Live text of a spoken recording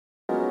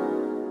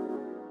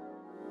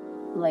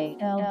Late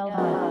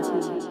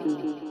LITP.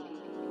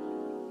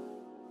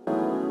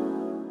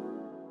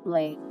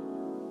 Late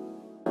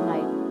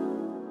night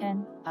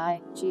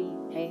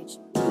NIGH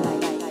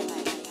night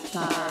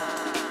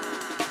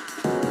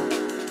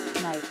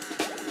night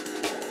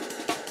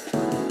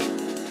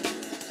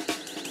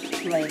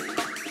late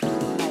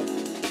night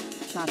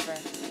shopper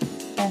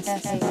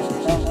SHOPPER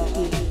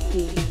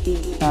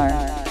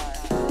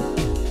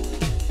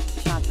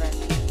shopper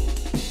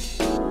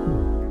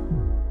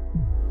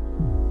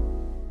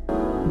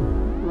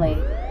late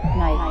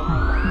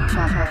night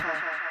shopper.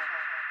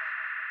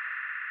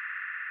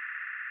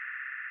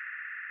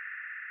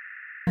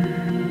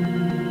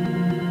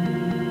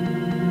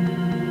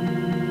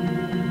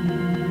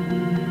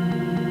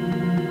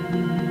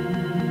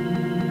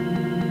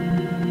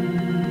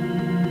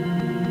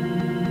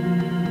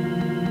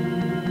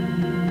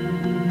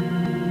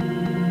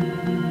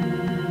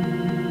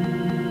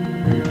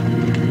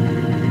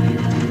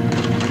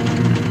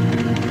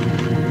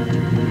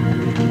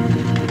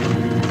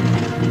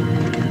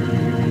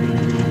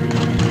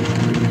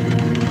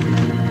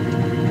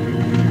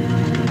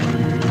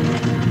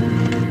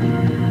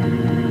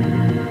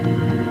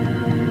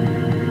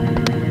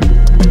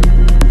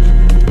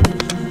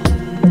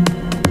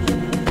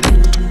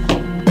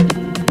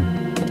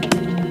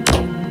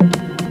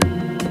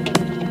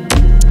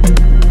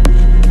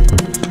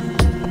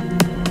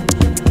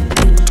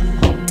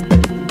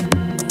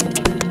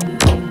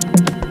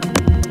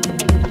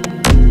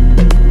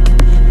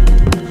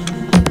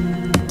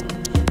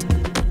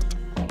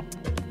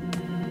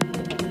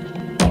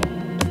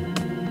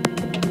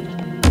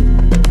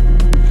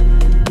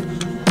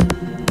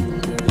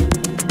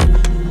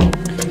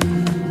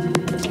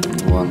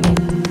 One.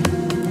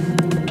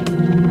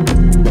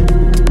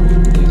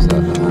 Use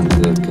that to hand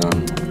the gun.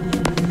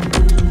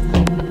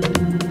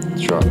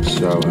 Truck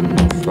showing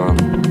fun.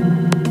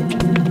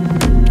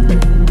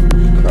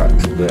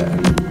 Cracks bit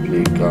and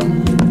blue gum.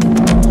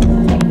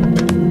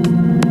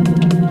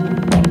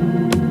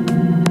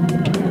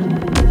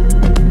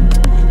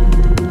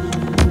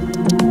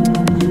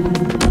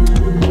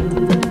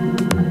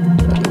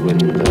 Let the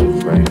window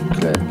frame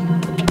click.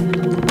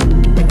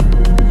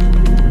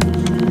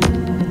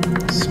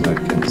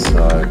 Smoke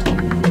inside.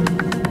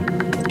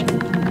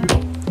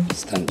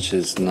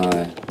 Stenches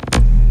nigh.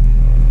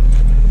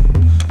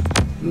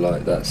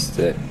 Light that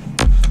stick.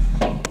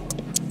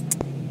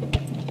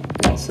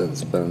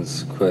 Incense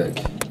burns quick.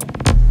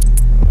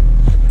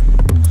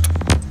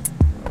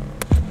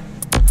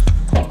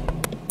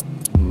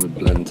 And we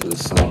blend till the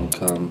sun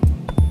come.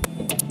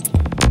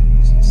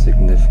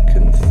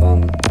 Significant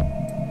fun.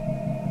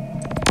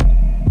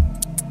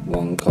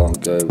 One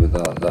can't go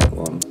without that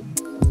one.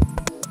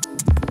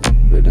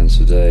 Riddance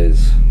for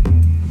days.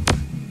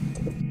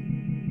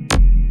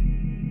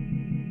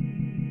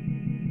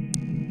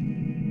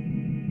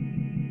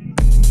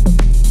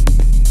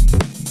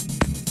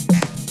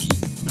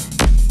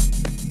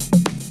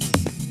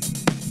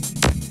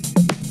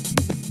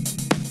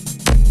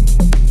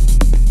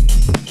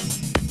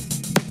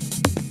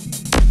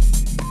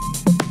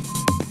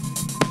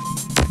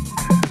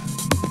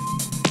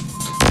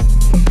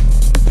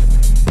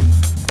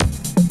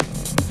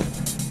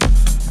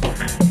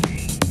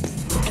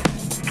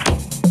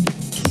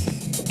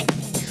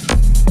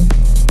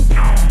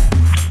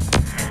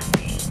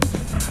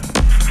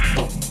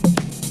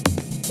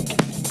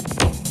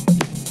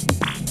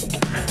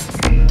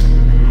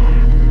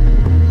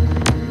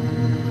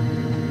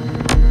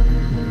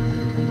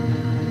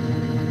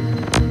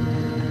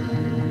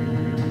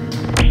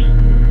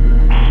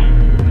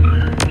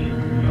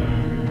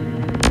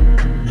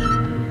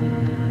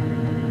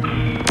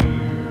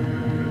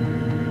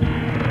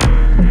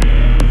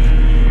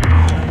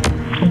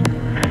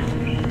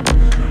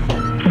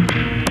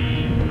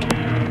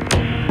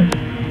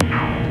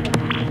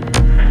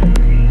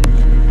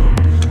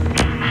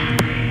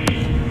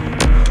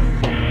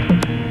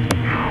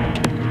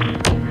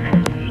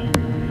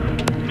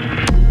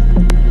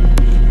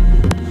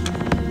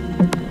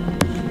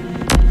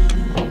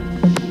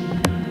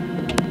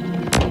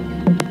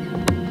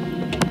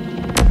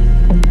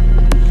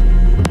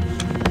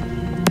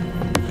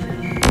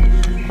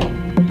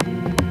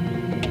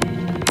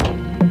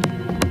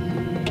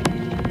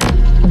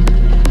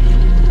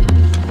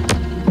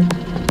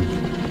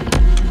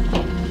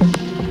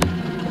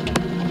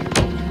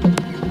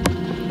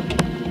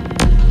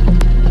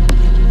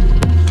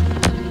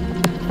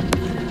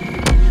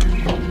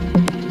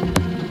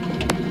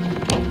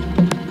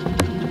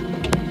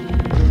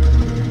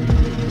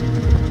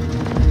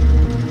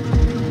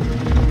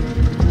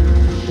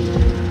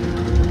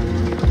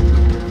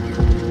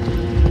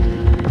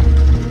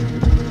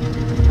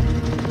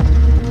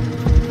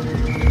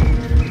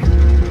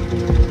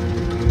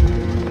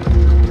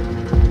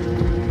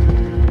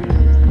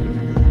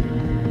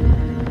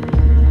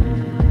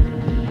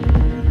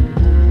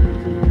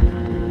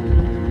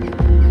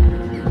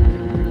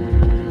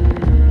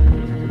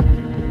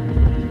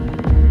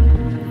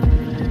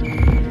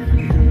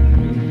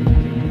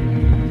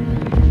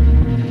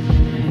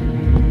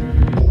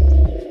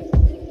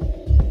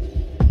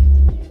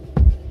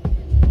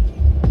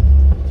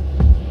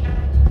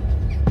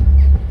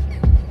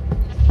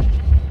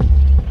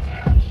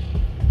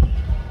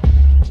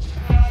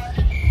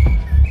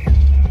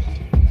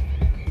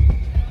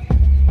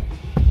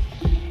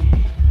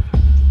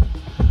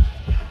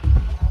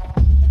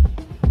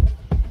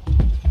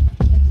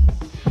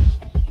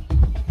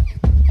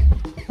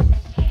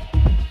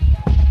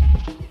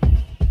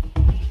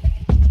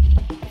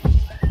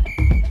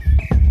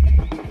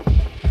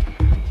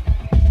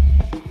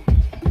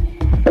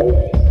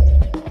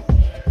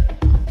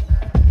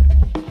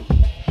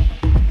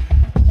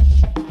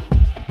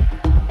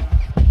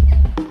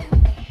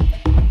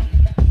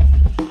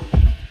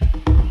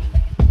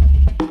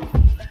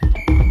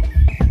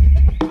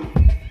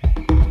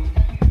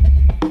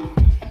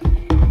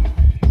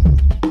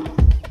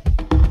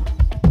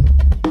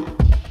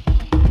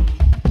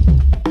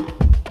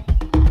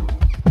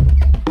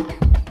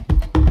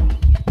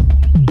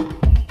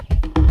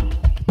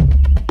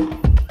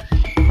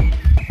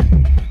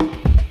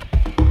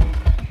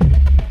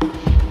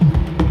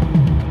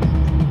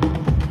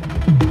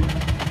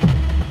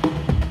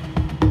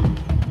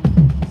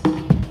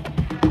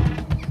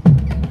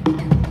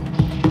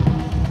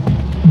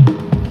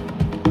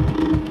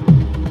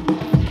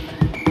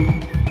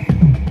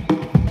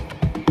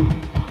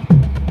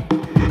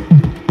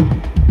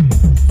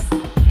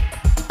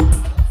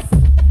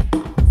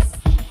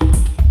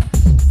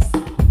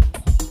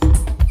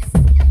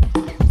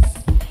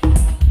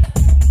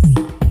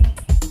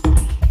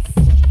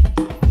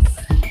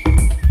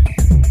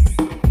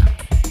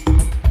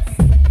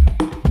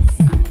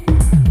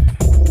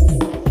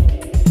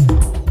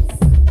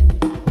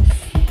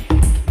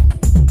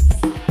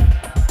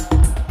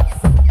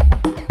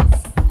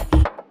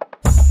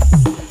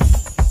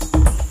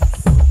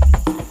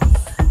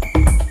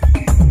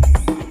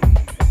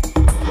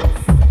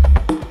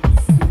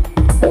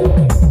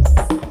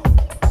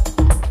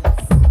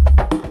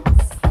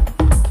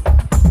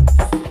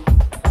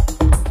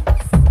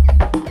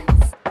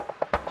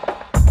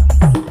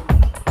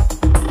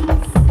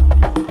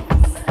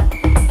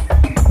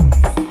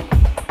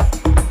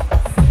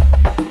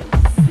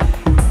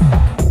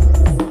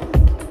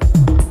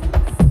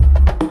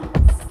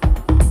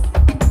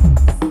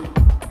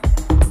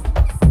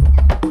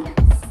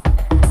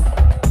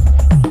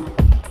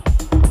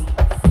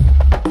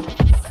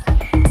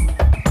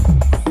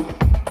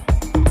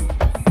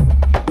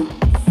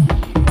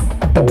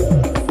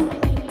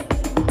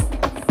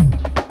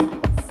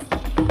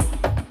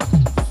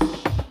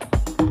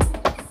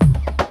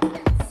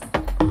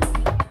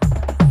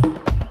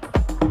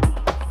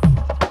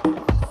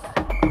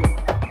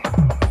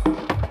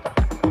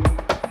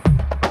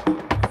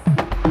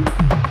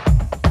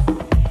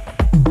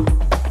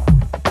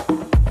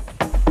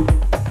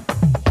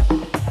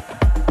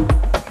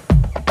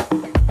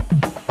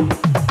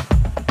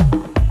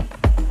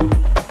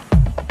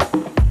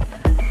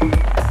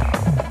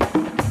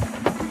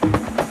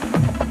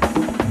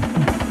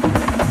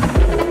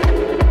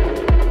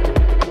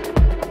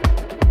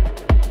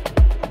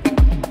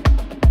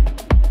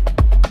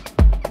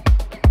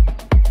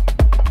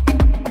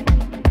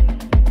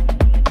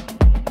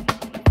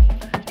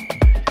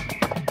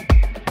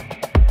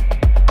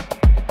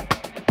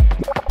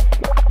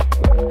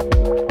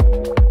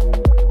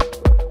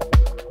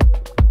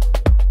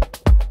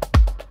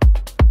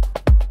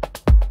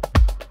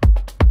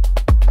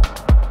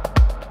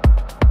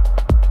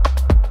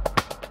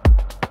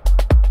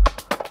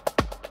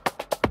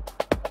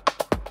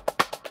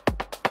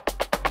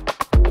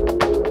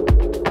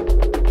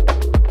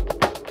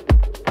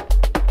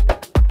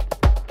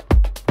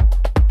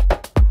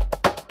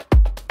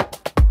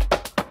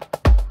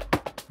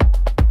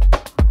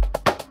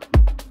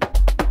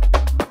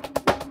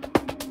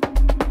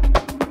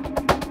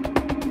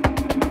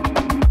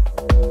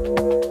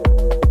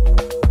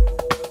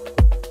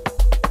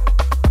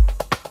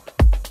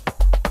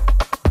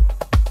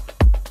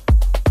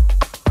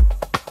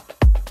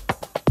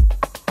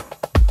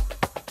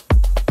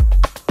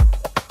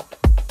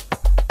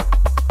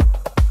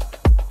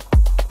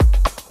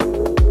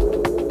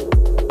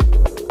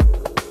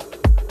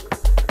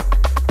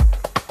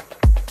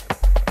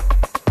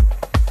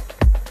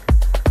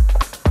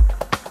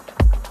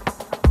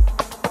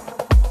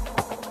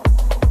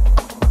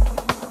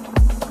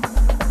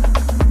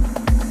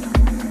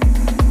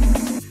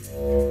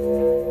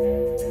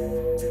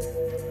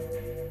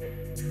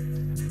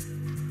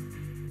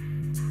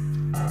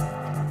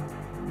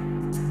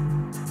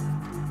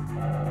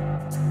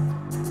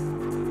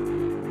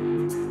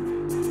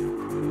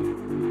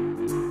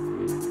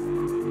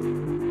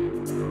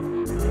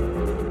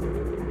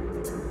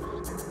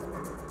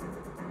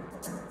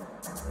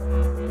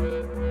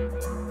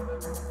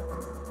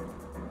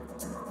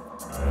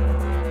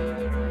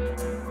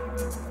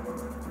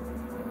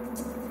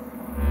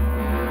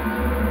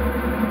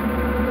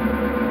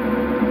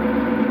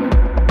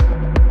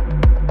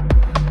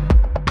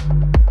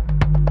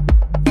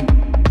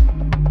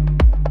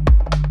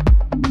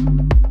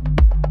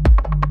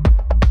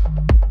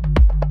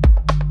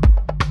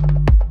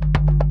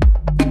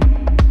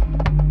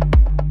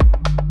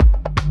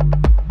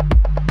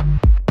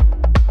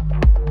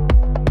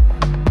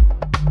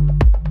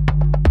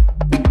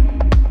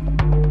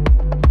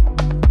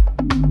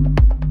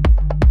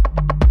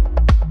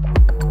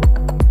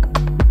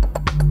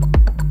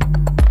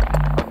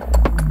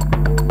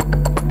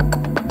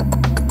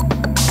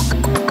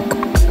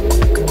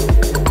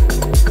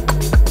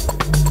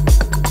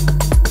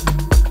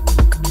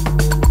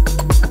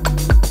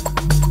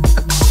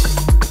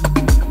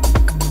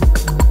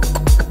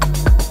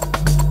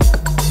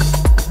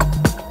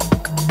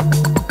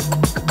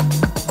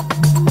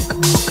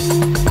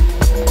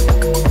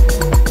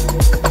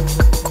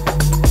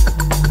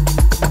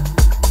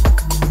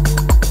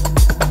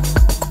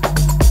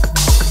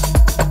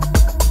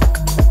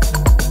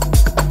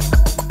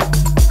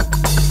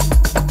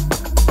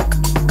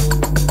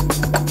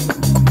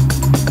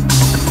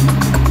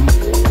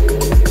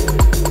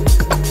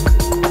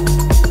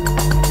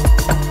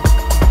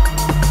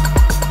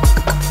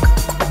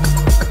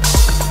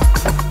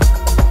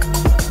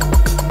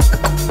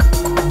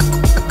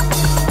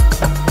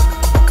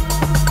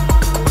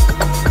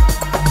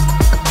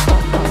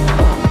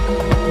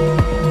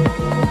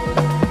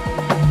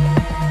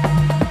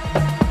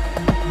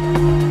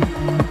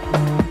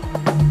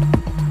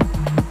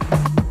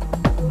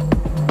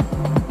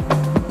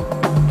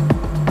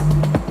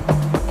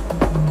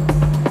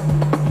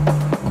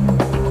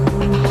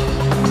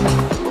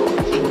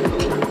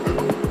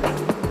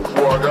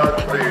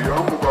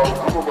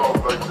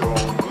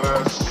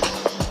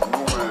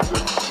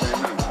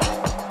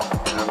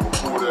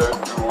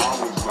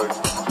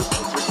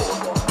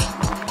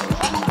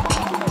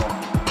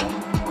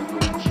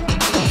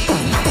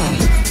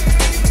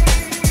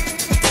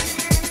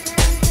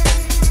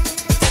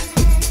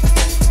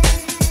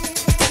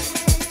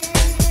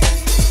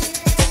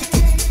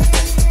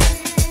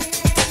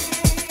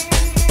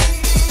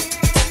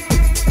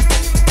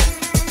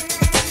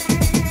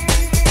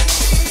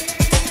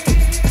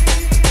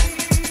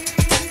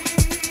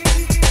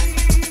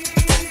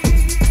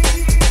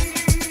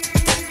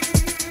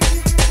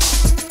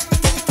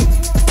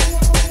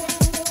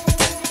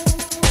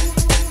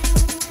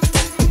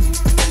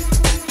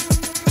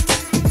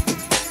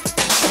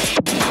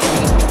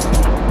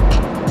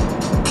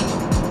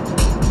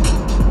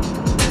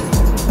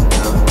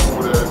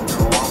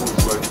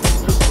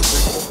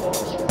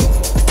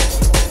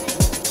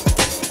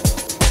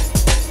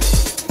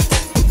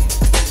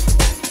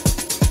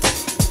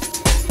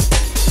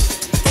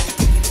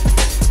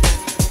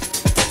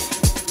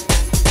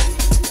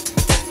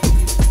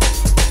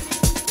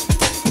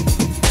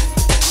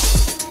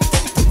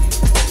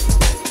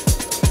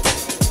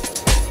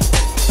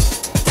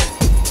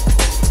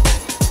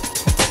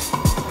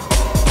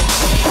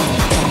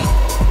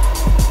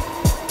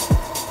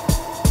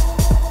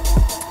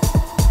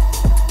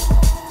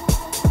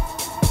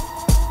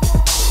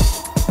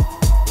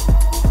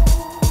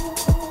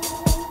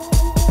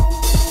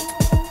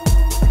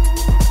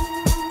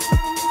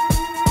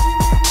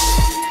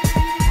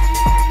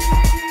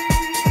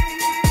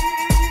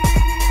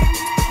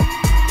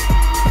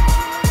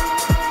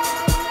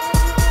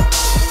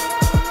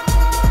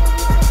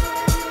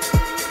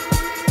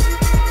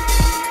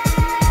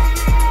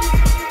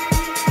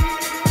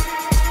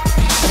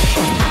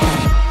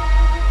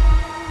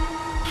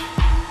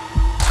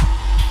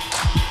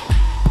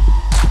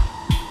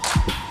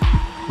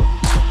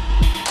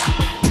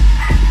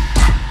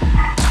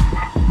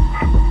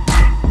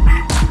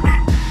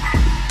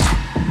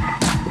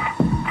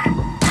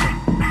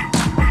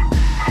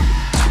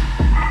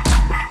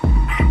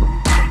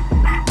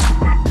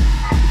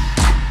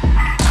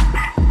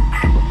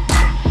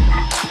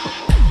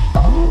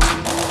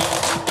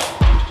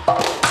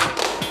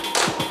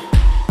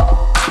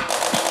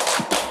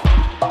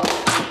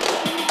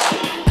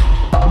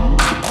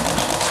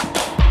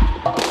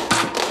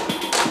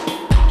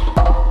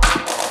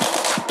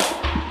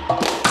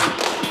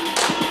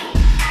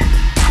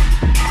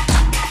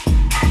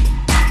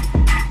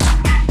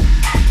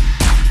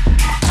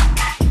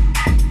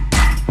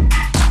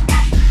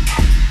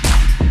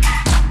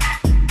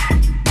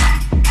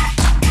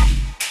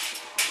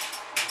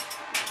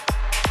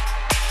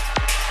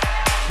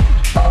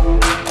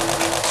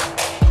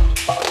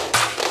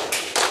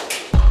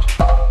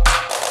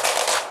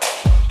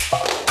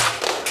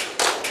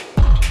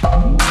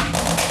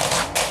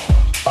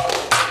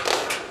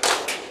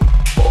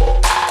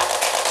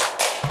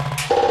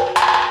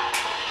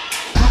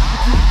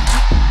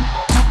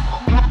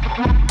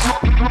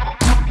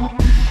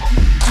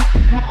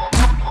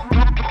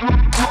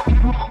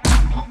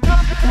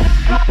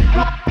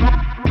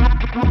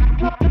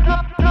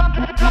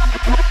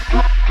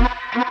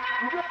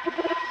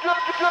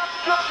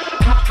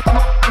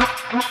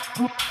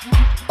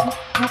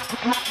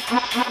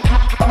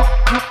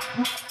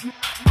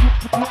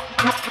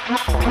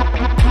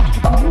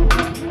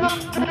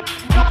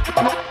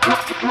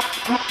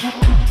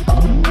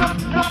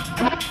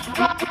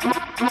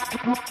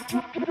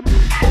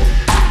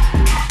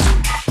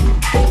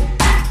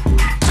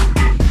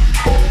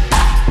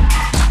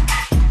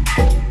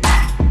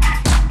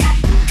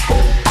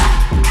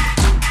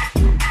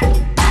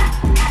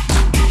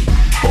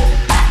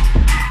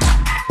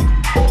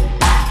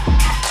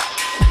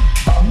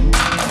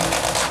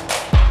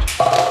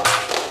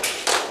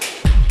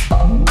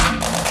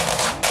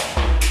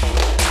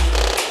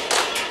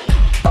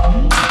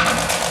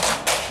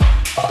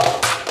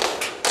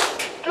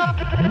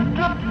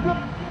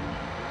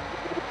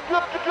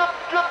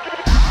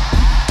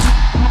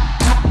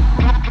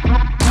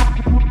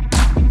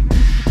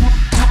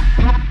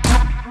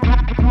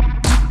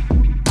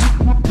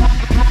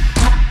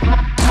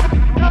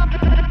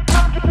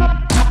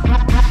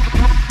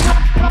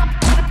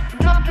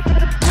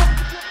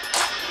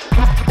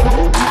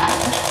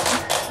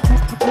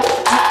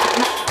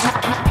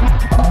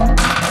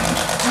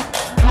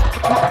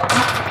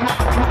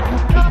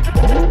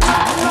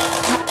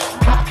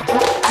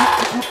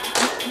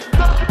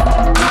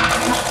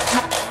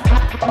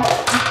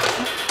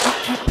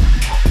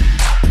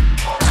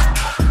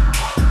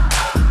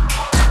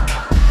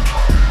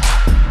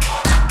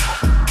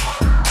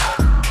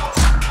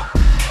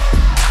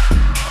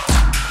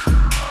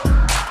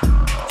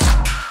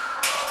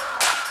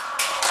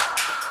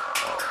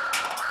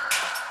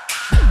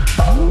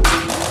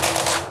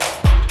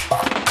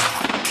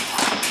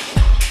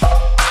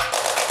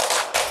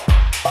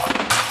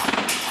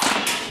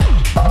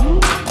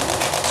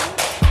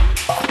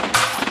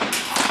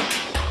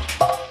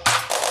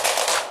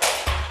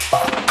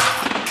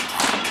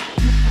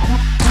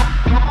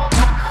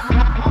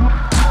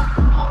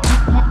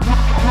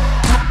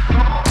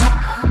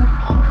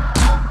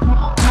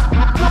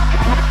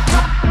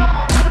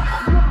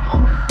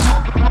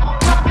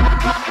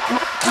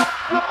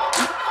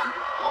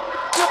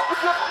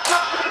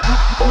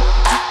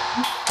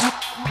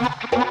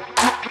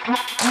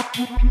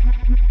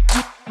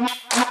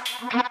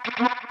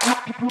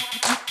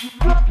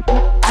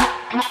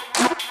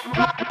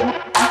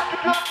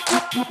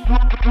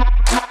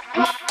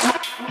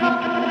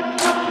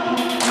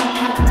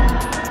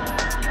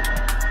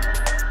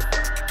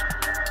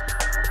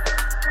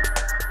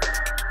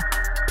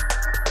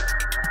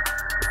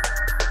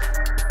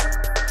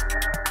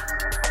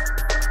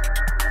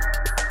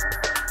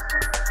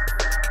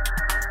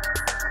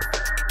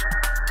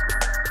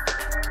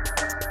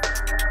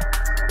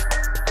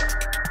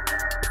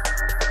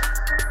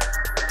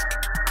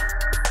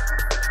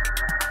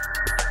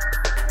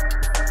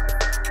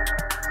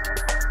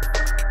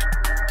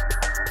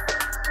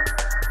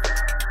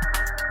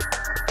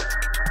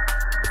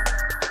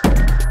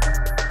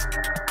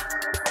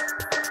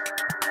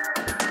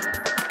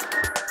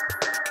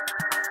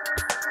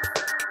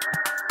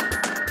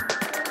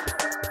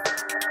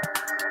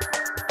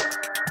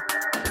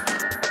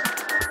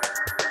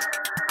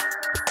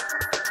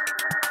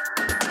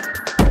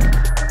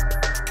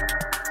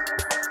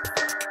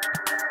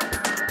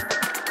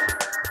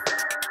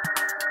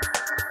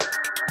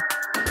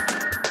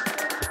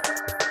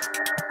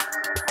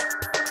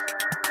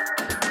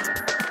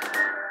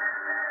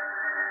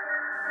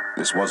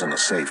 This wasn't a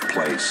safe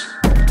place.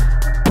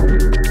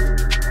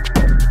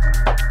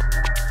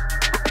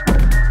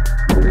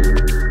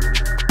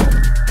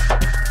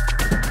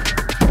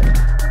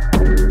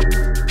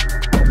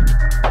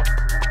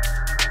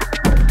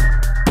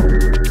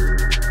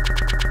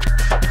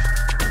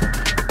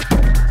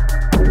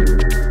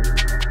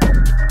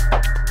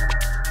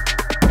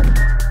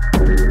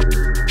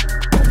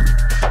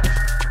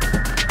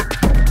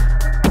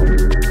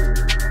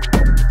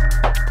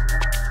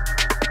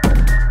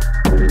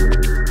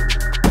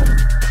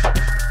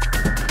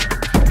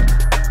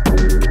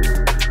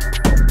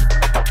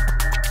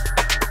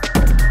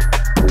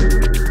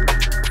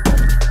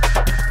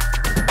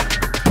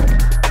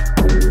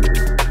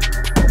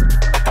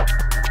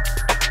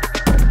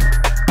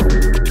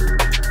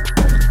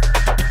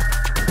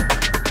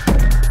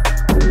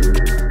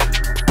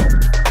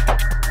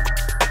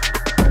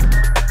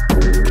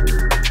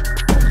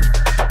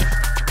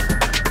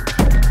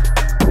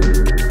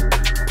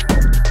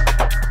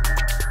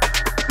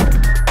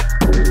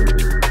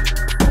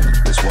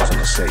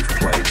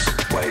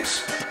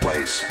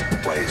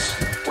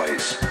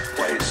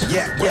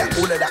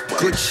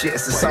 Shit,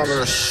 it's the sound of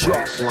a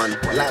sharp one.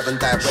 Live and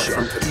direct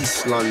from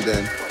East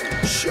London.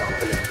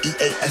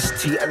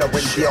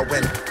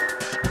 EASTLONDON.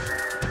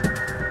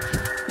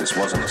 This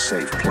wasn't a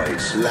safe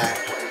place. Like,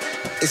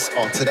 it's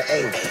R to the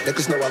A.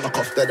 Niggas know I knock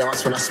off the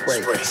dance when I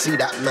spray. See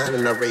that man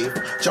in the rave,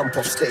 jump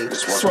off stage.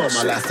 Swear on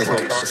my life they go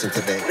dancing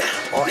today.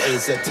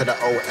 RAZ to the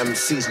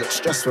OMCs look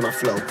stressed when I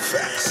flow.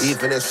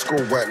 Even in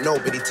schoolwork,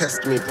 nobody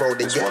tested me, bro.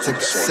 They yet to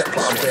get set,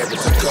 but I'm ready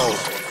to go.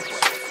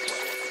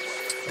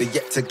 They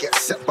yet to get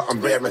set, but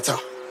I'm raring to.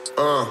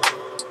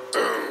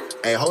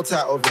 Hey, hold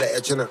tight over the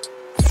edge, innit?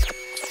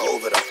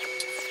 Over there.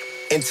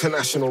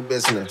 International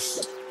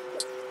business.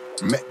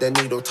 Met the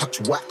needle, touch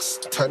wax.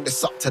 Turn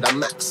this up to the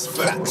max.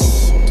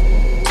 Facts.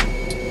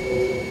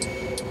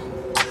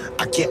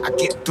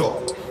 get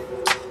dark.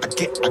 I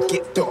get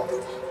dark.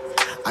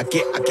 I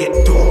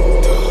get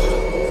dark.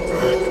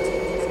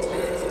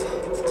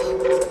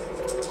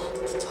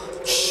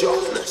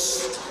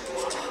 Sharpness.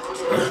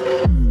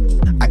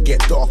 I get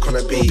dark on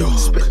a beat.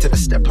 Spit to the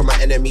step of my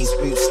enemy's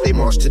boots, they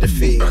march to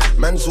defeat.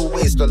 Man's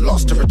always the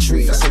last to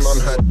retreat. That's an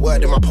unheard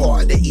word in my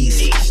part of the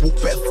east.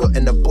 Walk barefoot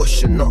in the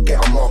bush and not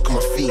get a mark on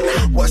my feet.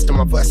 Worst of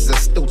my verses are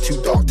still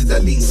too dark to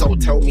delete. So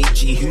tell me,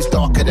 G, who's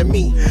darker than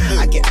me?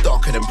 I get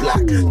darker than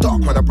black.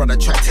 Dark when a brother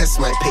tried to test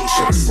my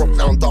patience. Broke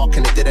down dark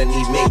and it didn't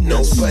need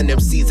maintenance. Burn them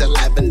seeds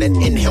alive and then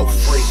inhale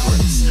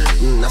fragrance.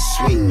 That's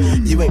sweet.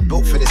 You ain't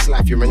built for this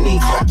life, you're a knee.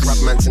 Grab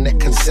man's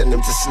neck and send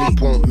him to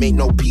sleep. Won't make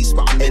no peace,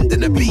 but I'm ending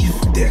the beef.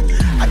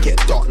 I get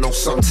dark, no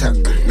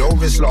suntan. No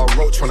Rizla or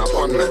Roach when I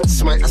bun man.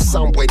 Smite a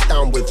soundboy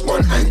down with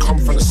one hand. Come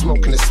from the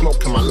smoke and the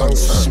smoke in my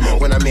lungs, fam.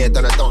 When I'm here,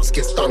 then a dance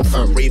gets done,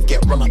 fam. Rave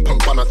get run up and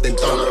bun up, then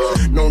done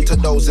up. Known to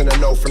those in the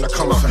know from the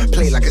come up.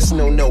 Play like it's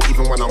no,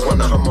 even when I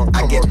wanna.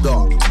 I get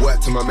dark,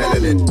 work to my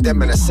melanin. Them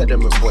men are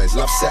sediment boys,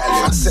 love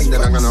settling. I sing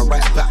that I'm gonna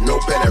write back, no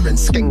bettering.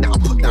 Skeng that I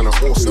put down a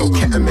horse, no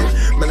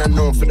ketamine. Man, I'm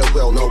known for the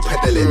will, no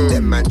peddling.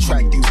 Them man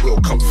tried do will,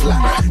 come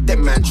flat.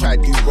 Them man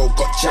tried do roll,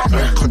 got jacked.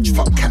 Country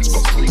fuck cats,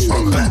 got police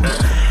run back.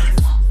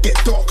 Get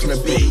dark on a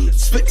beat.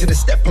 Spit to the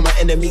step of my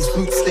enemy's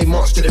boots, they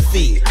march to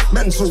defeat.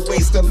 Man's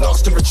always the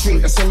last to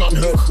retreat. That's an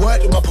unheard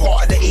word in my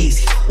part of the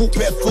east. Walk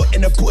barefoot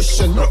in the bush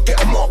and not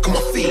get a mark on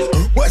my feet.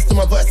 Worst of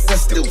my verses are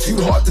still too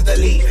hard to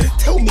delete.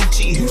 Tell me,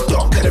 G, who's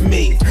darker than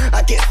me?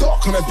 I get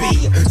dark on a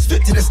beat.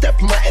 Spit to the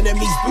step of my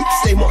enemy's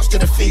boots, they march to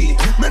defeat.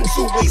 Man's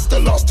always the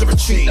last to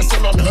retreat. That's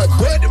an unheard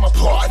word in my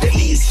part of the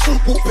east.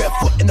 Walk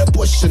barefoot in the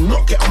bush and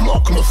not get a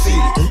mark on my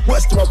feet.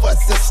 Worst of my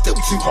verses are still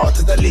too hard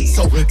to delete.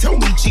 So tell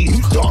me, G,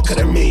 who's darker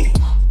than me?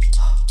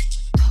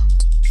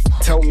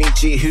 Tell me,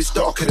 G, who's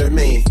darker than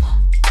me?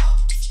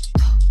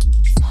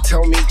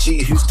 Tell me,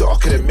 G, who's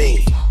darker than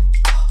me?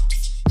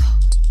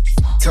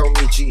 Tell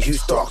me, G,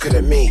 who's darker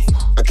than me?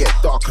 I get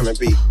dark on a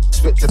beat.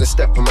 Spit to the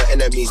step of my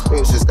enemy's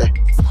boots as they.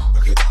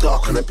 I get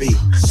dark on a beat.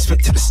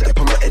 Spit to the step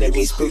of my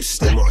enemy's boots as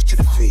they march to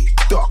the feet.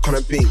 Dark on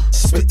a beat.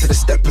 Spit to the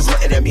step of my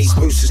enemy's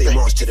boots as they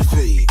march to the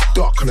feet.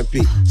 Dark on a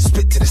beat.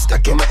 Spit to the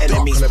step of my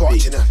enemy's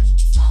boots.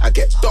 I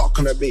get dark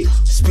on a beat.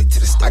 Spit to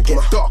the step. I get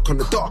dark on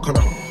the.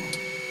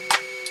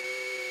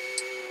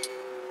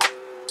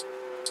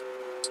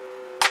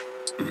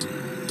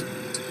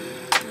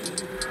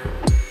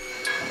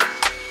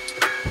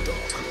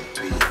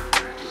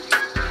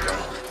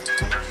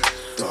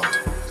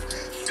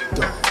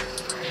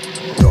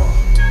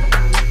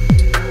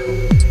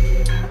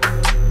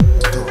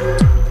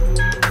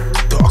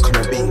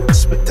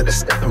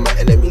 Step on my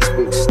enemy's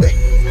boots, stay.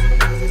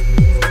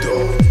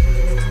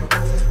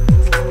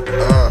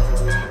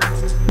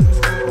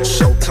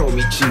 So tell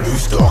me, G,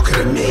 who's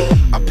darker than me?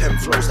 I pen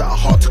flows that are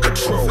hard to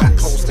control.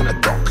 Posed in the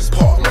darkest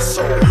part of my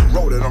soul.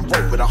 Rolling on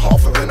road with a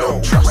half of an O.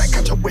 Might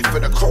catch a whiff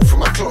of the cold from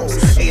my clothes.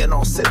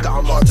 A&R said that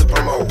I'm hard to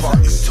promote, but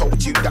who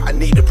told you that I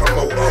need a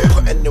promoter?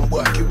 Putting in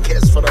work, who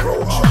cares for the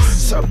road?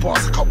 Certain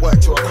bars I can't work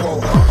to a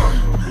quote.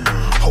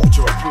 Hold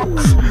your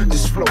applause.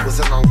 This flow is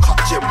an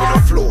uncut gem with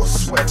a flaw.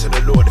 Swear to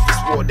the Lord, if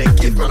it's war, then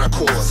give man a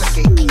cause. A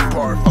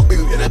gatekeeper if I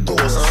boot in the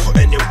doors.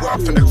 Putting in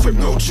work from the crib,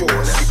 no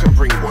chores. You can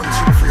bring 1,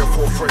 2, 3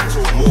 or 4 friends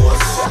or more.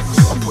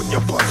 I'm putting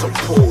your butts on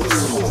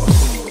pause.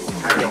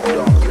 I get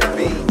dark on the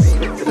beat.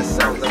 Spit to the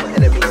sounds of my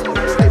enemies'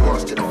 boots, they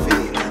march to the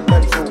feet.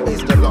 Man's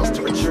always the last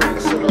to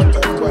retreat. So I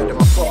know word in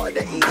my part of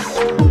the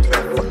east.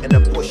 Barefoot in the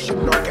bush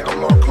and not get a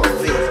mark on my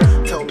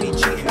feet. Tell me,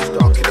 G, who's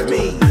darker than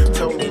me?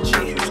 Tell me, G,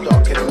 who's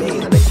darker than me?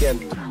 And again,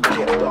 I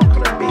get dark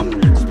on a beat.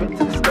 Spit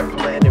to the step of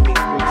my enemy's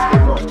boots, they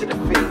march to the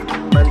feet.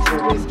 Man's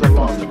always the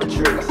last to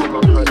retreat. That's an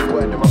unheard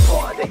word in my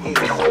part of the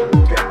east.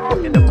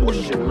 Barefoot in the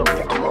bush and not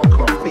get a mark on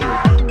my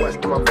feet. Worst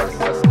of my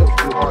verses are still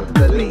too hard to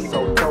delete. So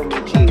tell me,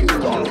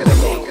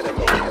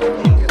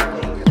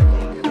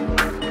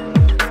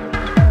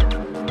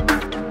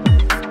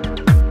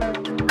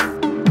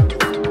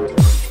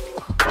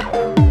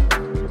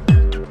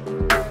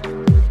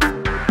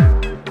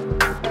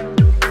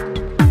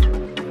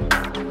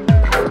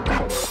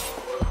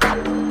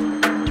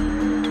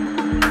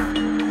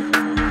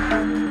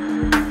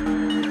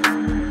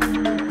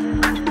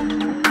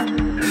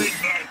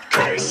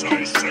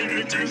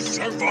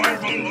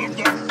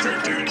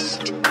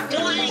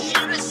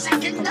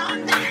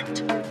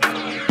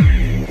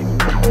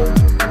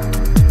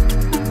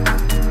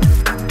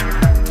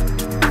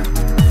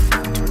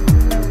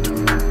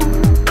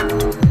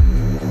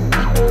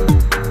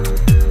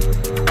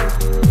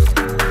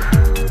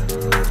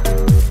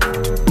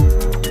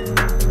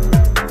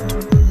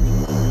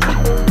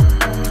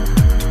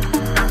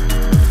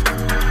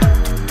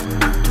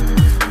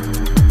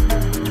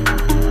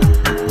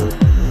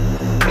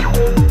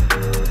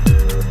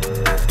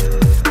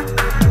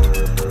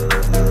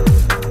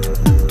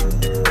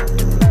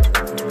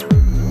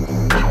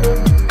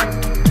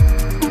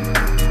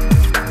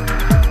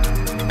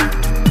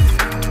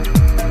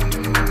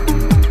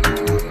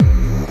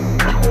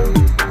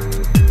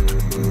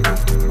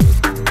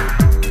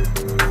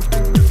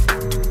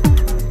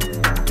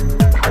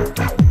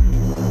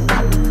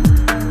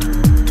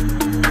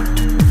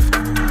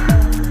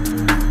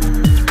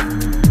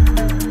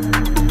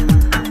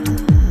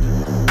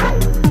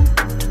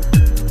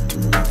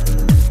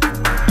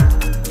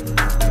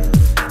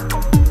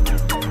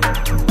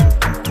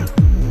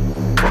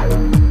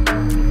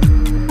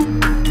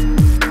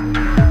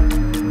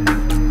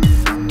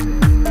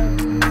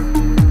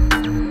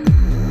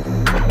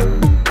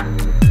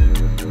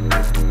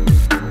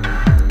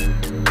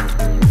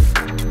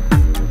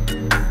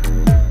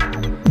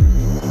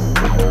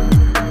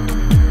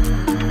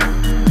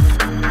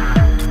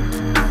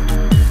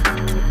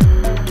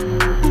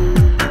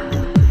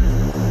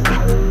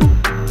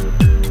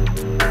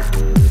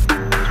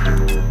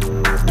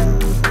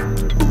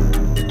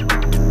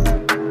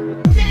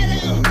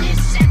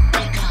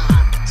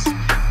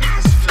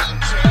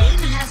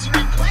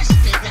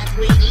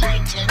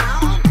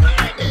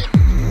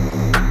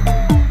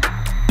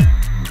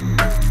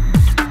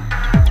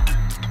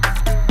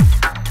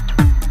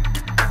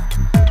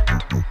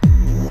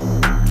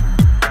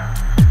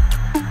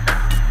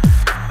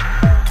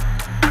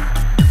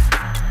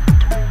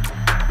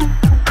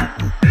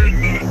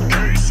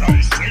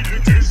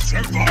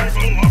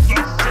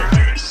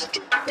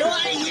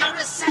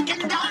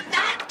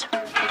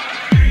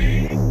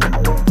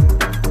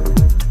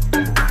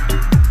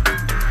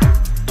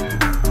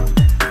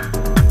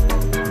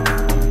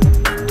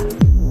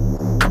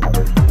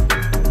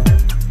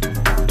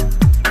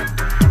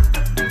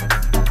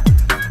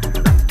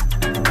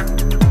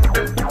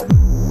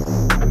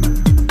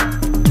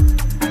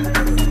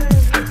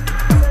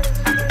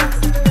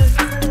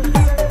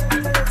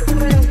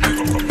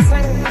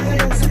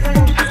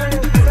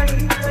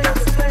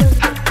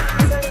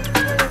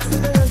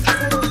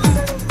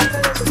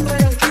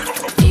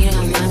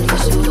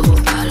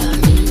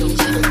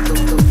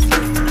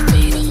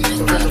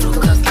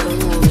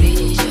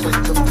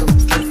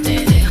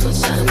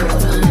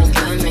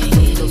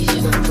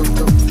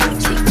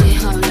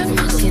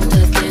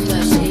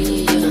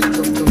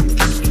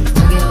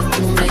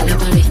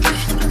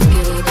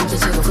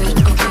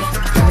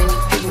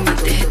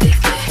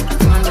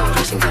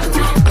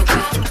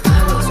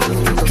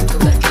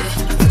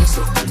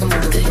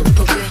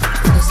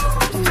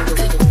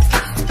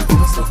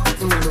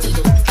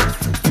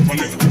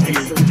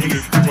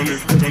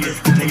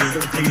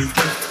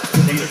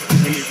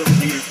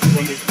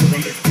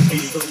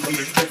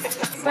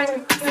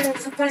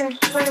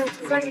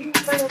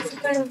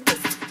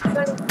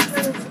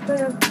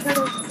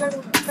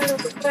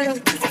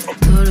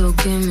 Todo lo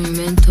que me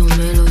invento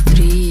me lo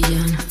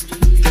trillan.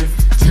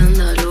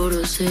 Chándal,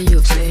 oro,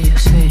 sello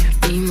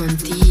y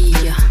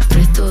mantilla.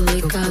 Resto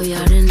de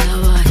caviar en la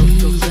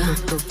vajilla.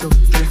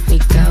 Mi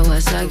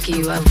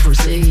Kawasaki va por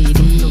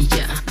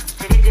seguirilla.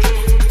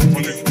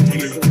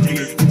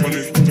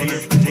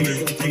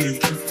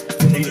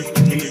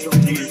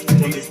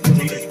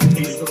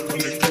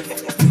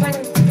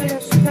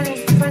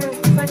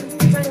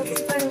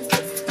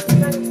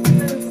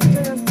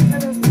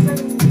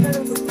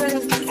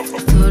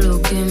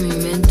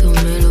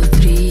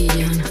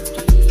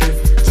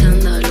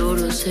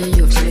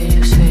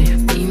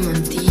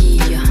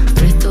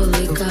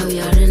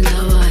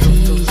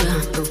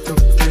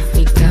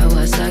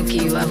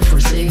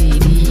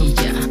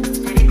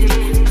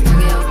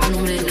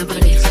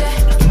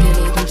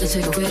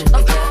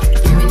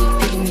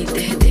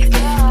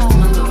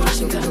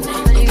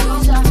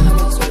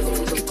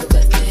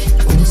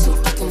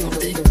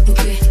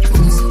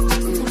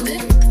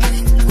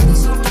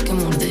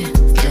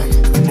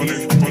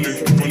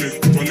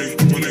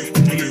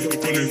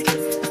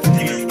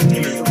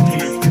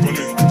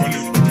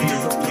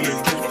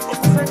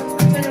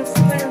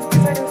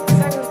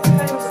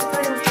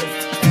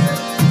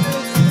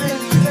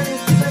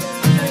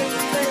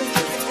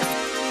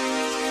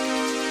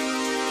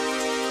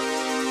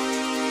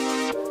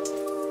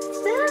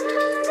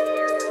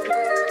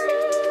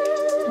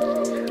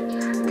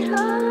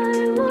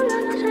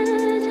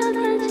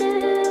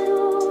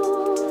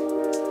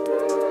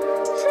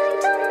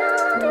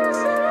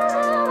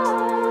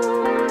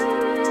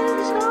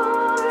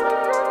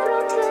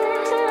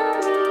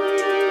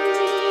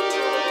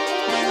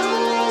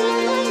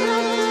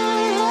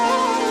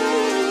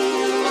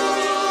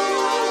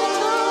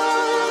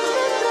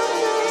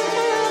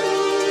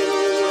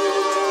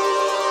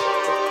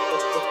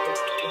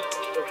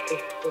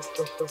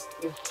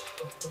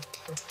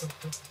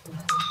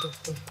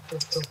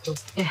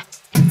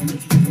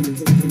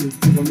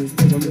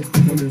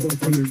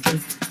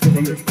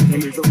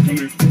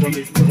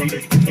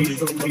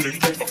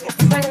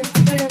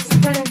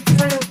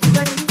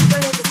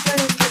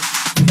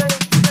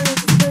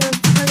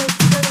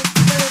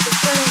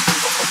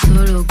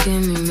 Todo lo que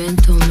me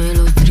invento me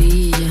lo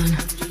trillan.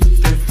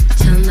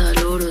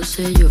 Chándal, oro,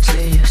 sello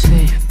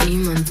y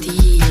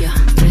mantilla.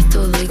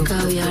 Resto de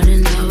caviar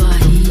en la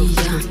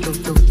vajilla.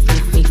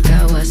 Mi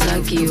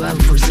Kawasaki va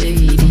por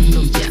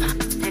seguirilla.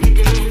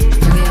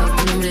 Pegado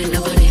con nombre en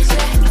la pared.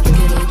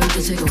 Quiero que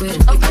te se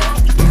cuerpo.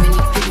 Mi mini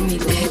pick, mi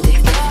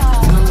tete.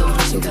 Mando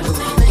sin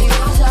carne.